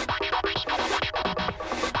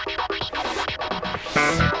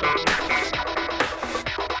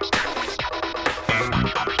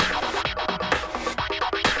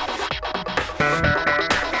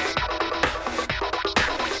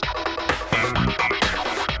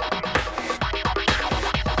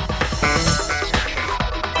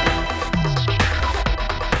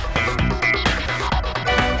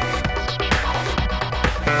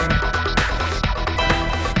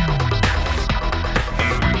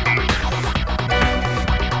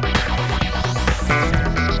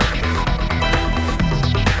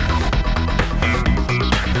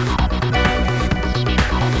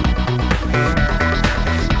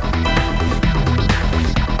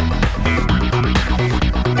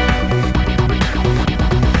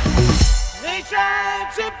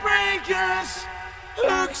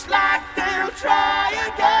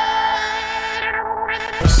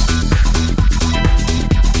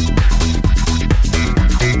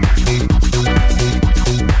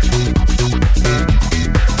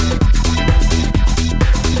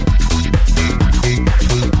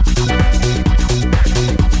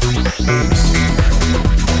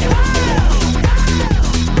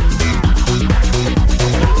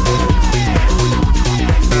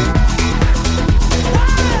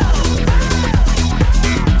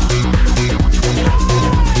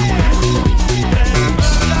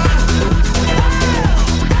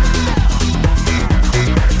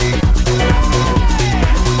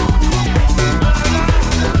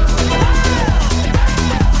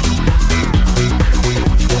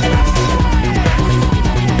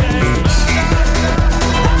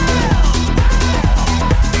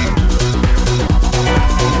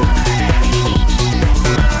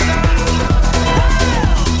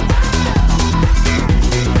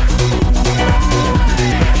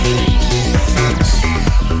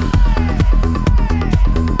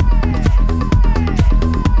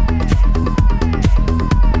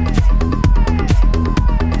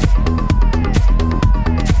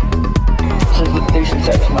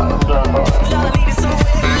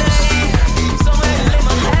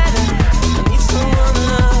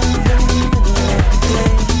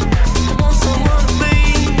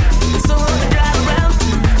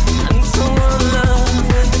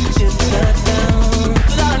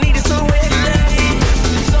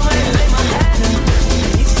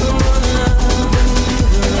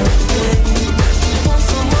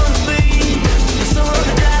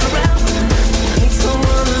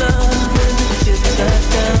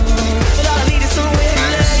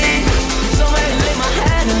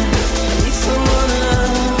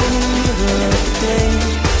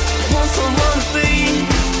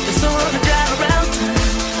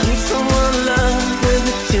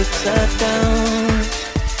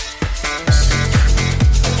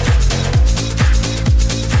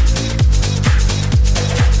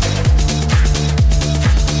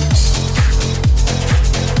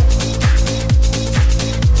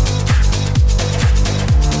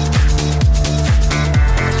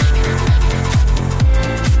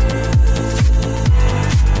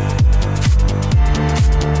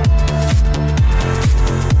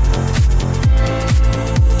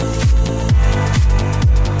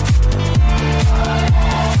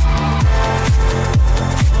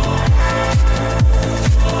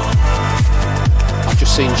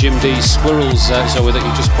 just seen Jim D's Squirrels, Zoe, that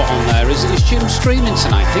you just put on there. Is Jim streaming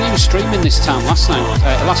tonight? I think he was streaming this time last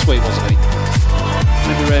week, wasn't he?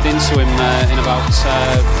 Maybe read into him in about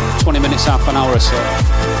 20 minutes, half an hour or so.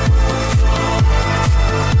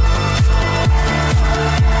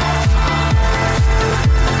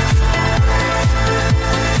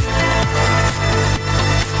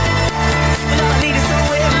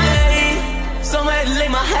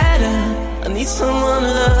 I need someone to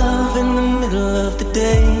love in the middle of the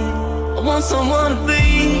day. I want someone to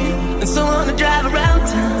be and someone to drive around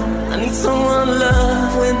town. I need someone to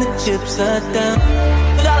love when the chips are down.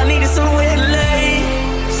 But all I need is somewhere to lay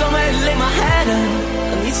my head up.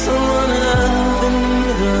 I need someone to love in the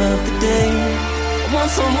middle of the day. I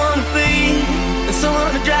want someone to be and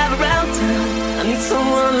someone to drive around town. I need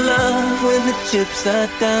someone to love when the chips are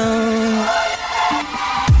down.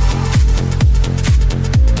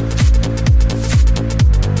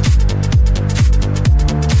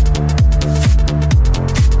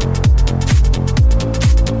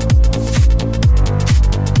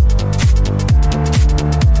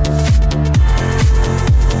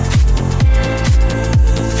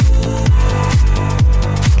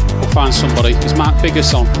 Find somebody. Is Mark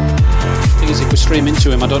Biggers on? I think if we stream into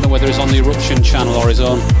him, I don't know whether he's on the Eruption channel or his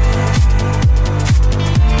own.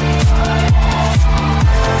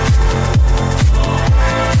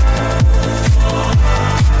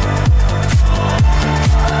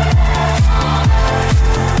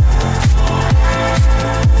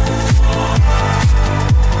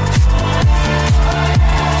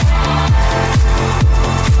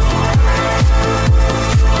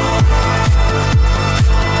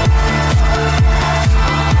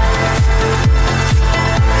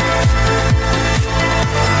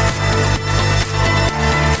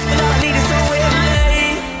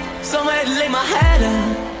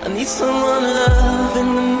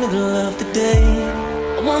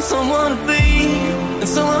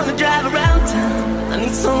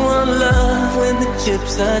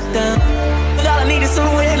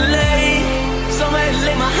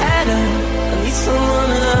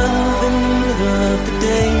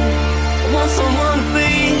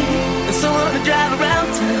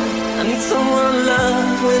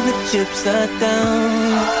 Chips are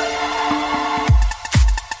down.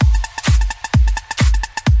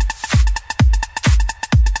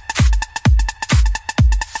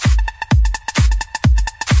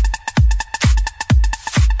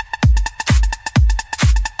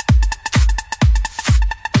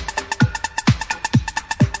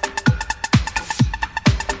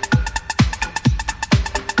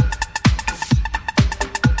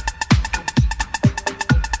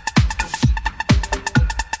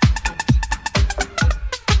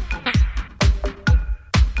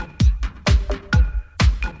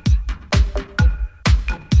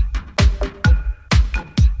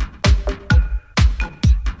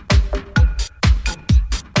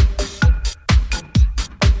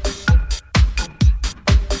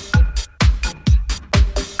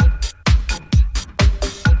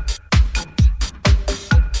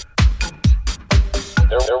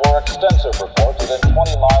 extensive reports within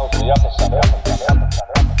 20 miles of the epicenter.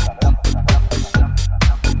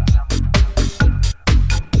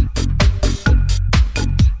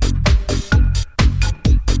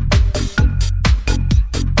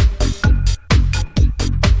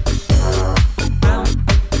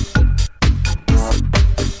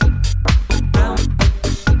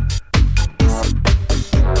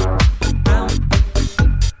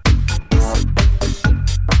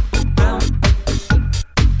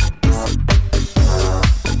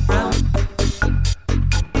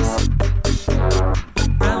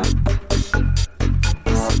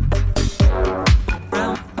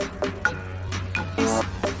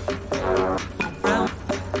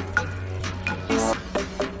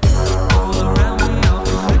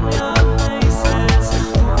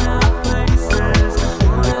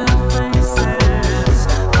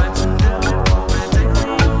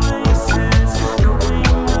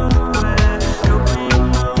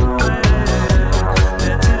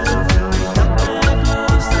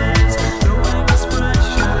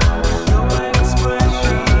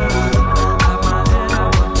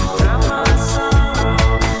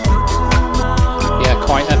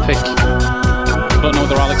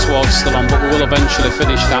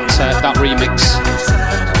 Finish that remix.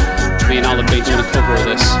 Me and Alan being doing a cover of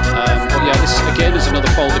this. But yeah, this again is another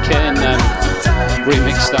Paul McCain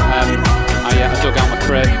remix that I dug out my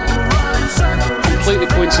crate. Completely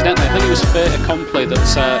coincidentally, I think it was fait accompli that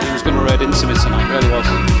he was going to raid into me tonight. It really was.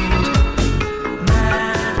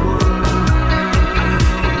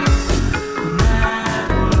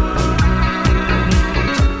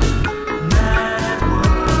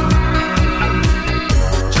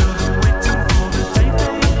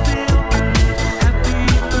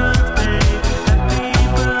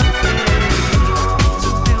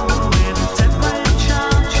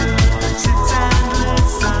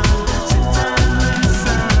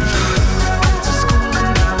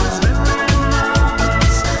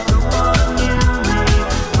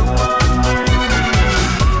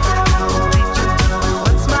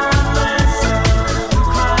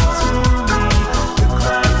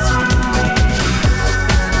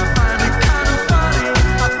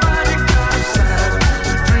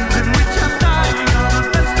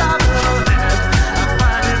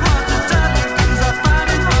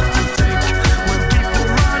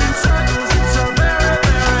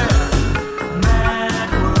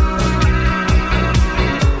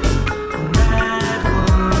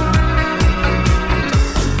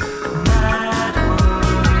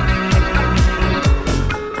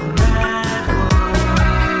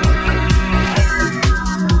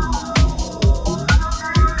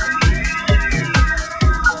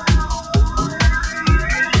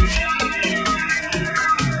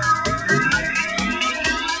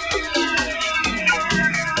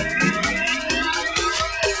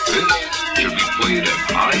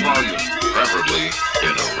 likely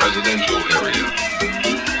in a residential area.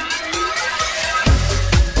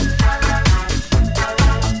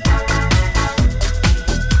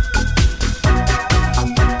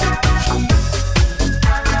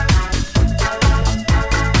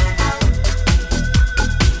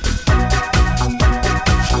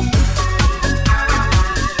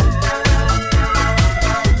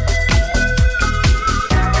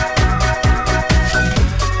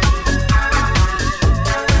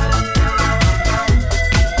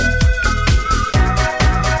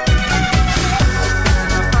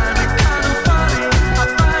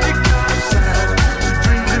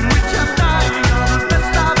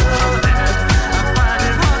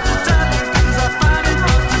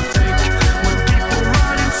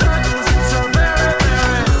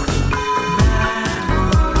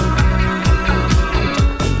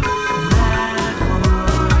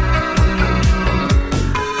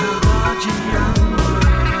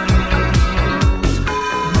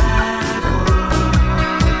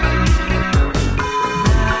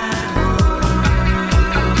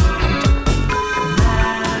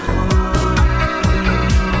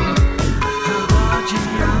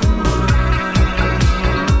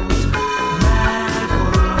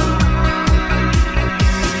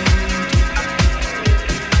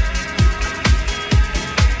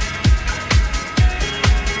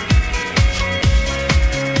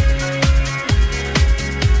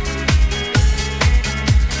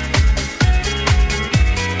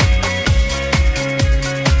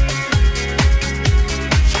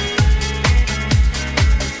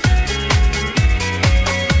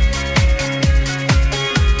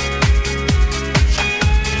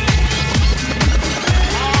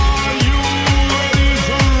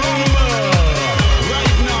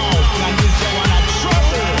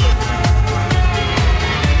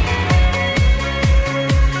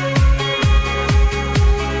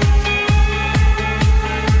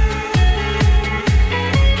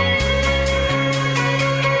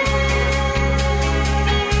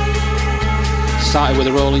 Started with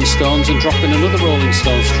the Rolling Stones and dropping another Rolling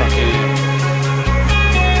Stones track in here.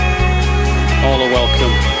 All are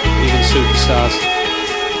welcome, even superstars.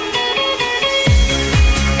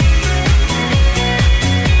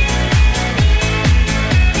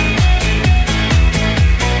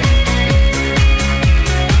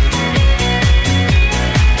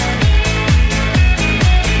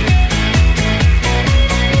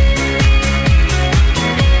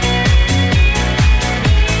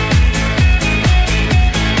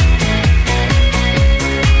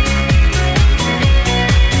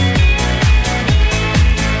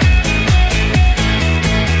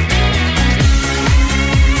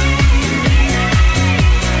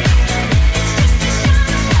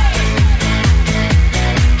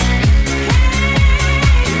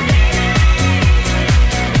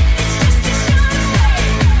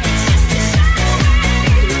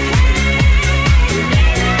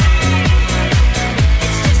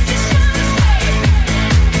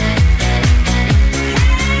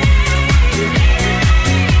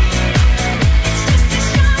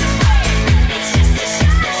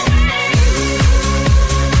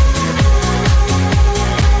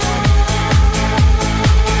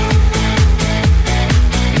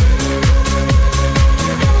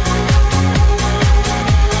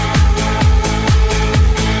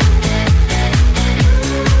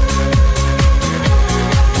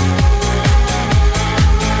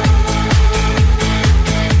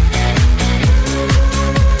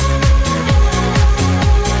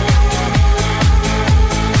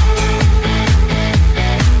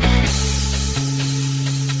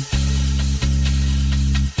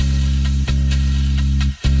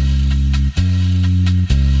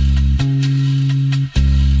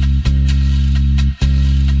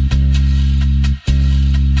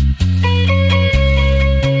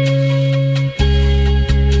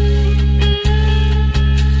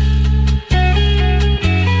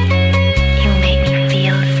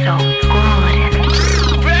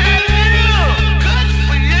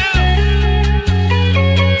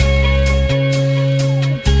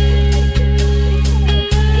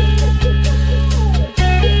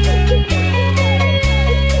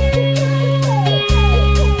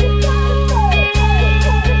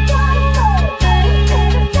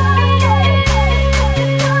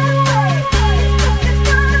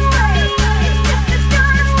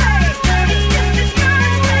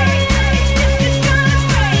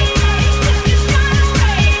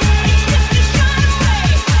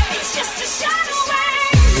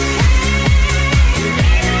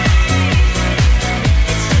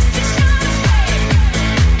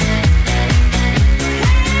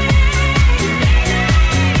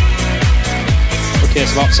 Okay,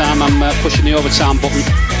 it's about time I'm pushing the overtime button.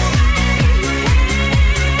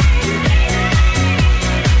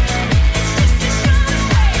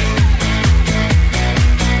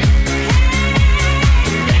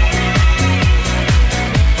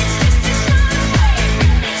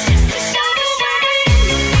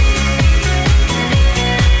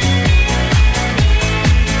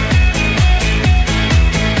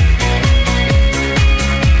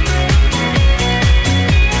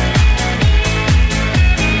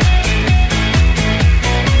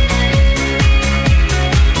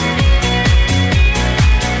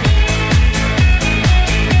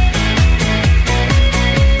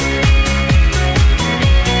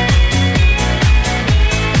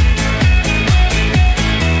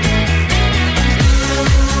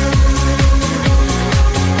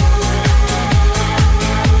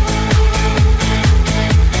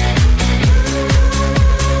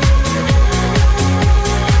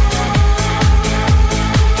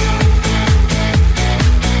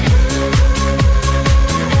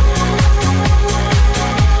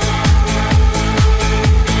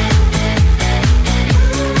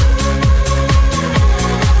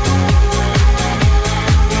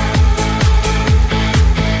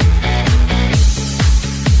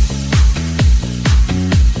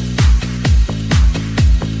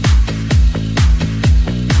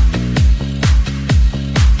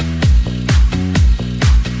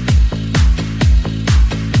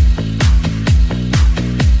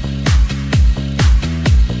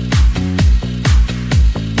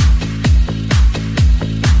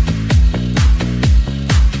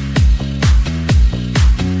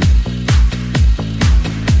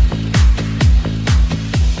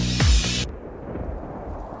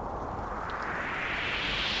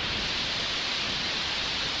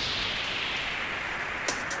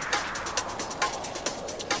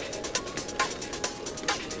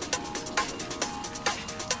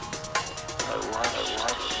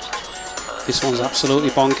 This one's absolutely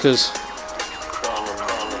bonkers.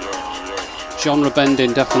 Genre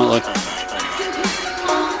bending, definitely.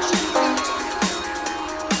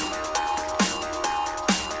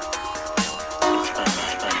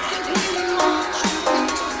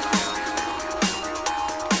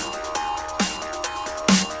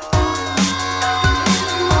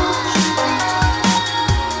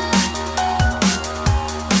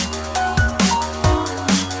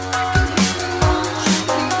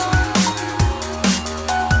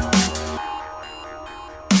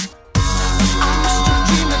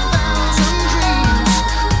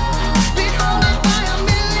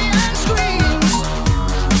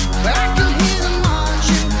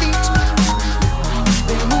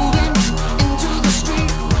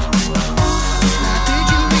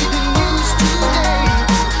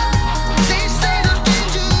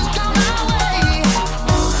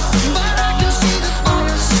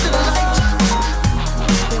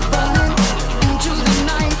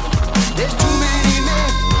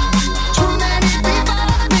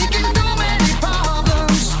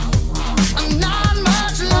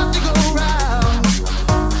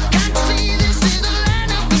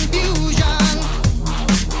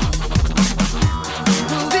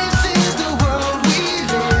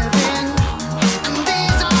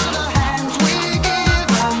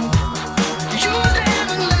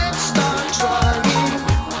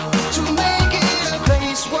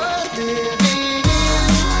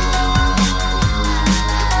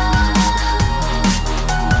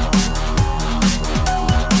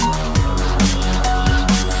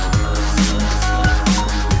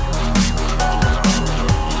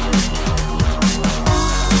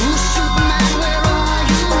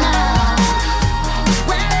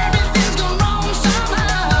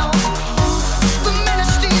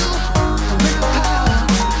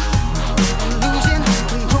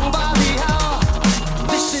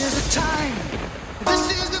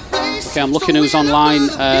 I'm looking who's online,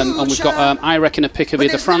 and we've got, I reckon, a pick of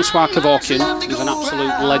either Francois Kevorkian, who's an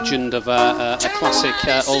absolute legend of a classic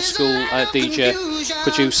old school DJ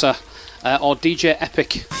producer, or DJ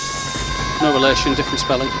Epic, no relation, different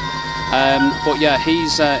spelling. But yeah,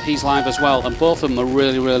 he's live as well, and both of them are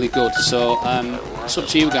really, really good. So it's up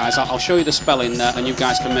to you guys. I'll show you the spelling, and you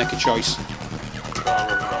guys can make a choice.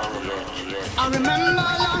 I remember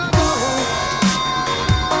long ago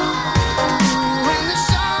when the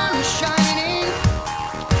sun was shining,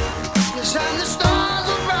 yes, and the stars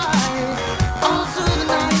were bright all through the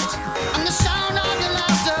night, and the sound of your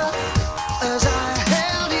laughter as I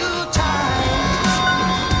held you tight.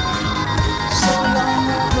 So long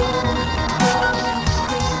ago.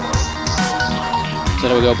 So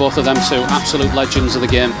there we go, both of them two absolute legends of the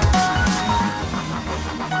game.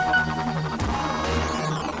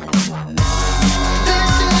 This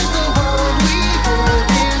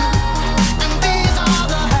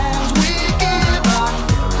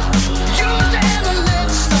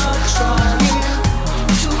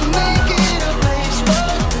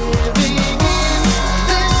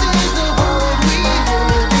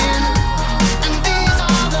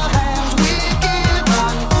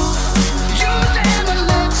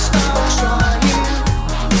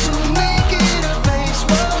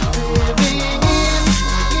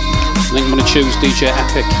I'm going to choose DJ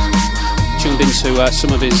Epic. Tuned into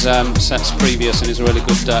some of his sets previous, and he's a really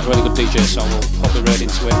good DJ, so we'll probably raid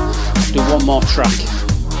into it. Do one more track,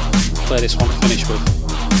 play this one to finish with.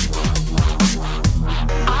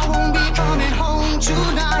 I won't be coming home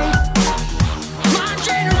tonight. My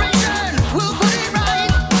generation will put it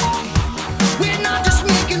right. We're not just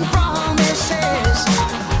making promises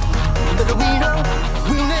that we know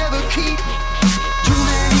we'll never keep. Too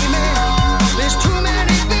many men, there's too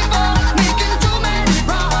many people making too many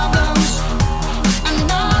problems, and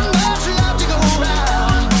not much love to go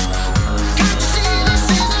around. Can't you see this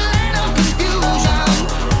is a land of confusion?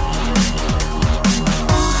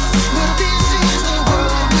 Well, this is the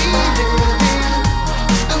world we live in,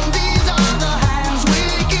 and these are the hands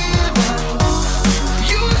we're given.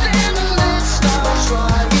 Use them and let's start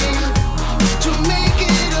trying to make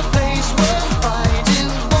it a place worth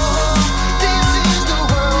fighting for. This is the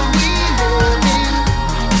world we live in,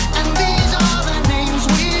 and these are the names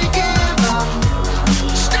we're given.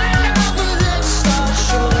 Stand up and let's start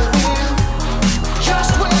showing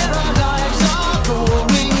just where our lives are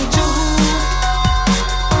going to.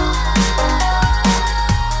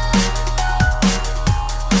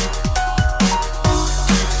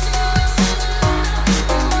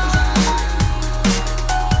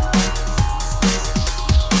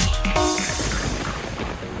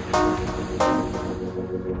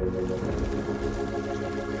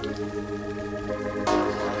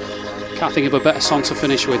 Can't think of a better song to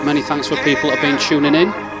finish with. Many thanks for people that have been tuning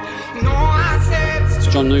in.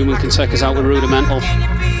 John Newman can take us out with Rudimental.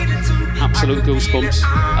 Absolute goosebumps.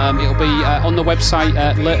 It'll be on the website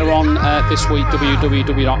later on this week,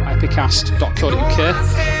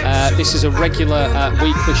 www.epicast.co.uk. This is a regular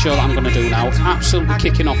weekly show that I'm going to do now. Absolutely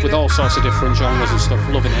kicking off with all sorts of different genres and stuff.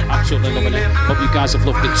 Loving it, absolutely loving it. Hope you guys have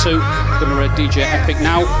loved it too. Going to rate DJ Epic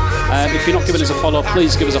now. If you're not giving us a follow,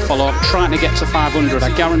 please give us a follow. I'm trying to get to 500.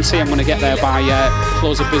 I guarantee I'm going to get there by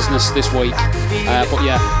close of business this week. But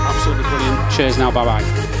yeah, absolutely brilliant. Cheers now, bye bye.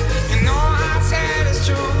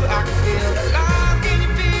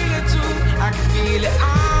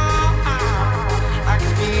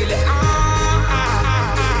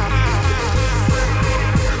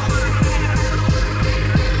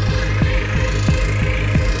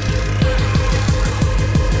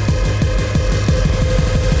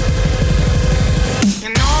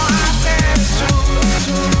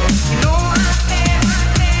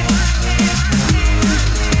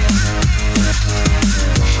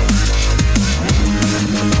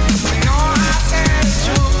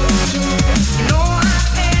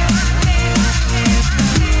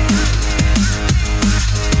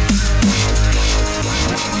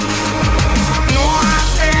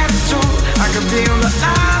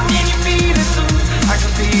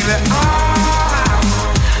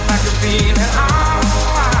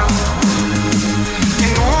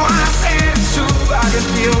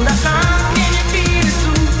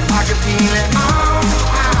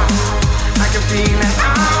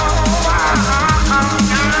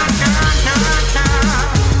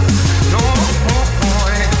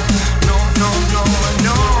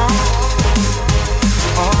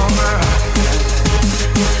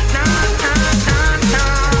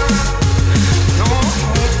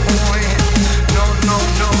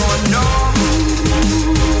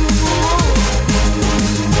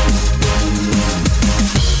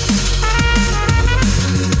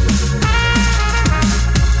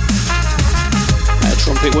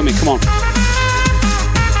 Trumpet with me, come on.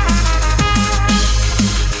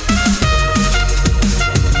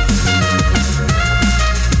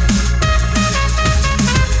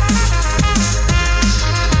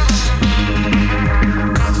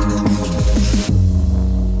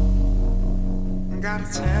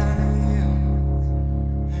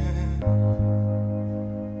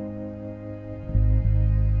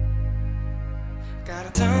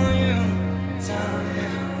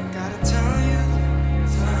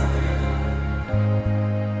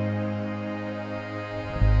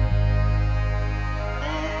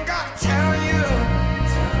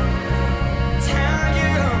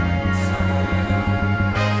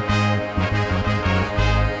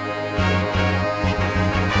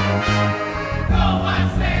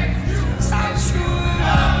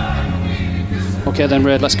 Okay then,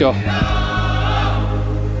 Raid, let's go.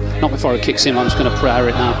 Not before it kicks in, I'm just going to prayer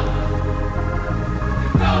it now.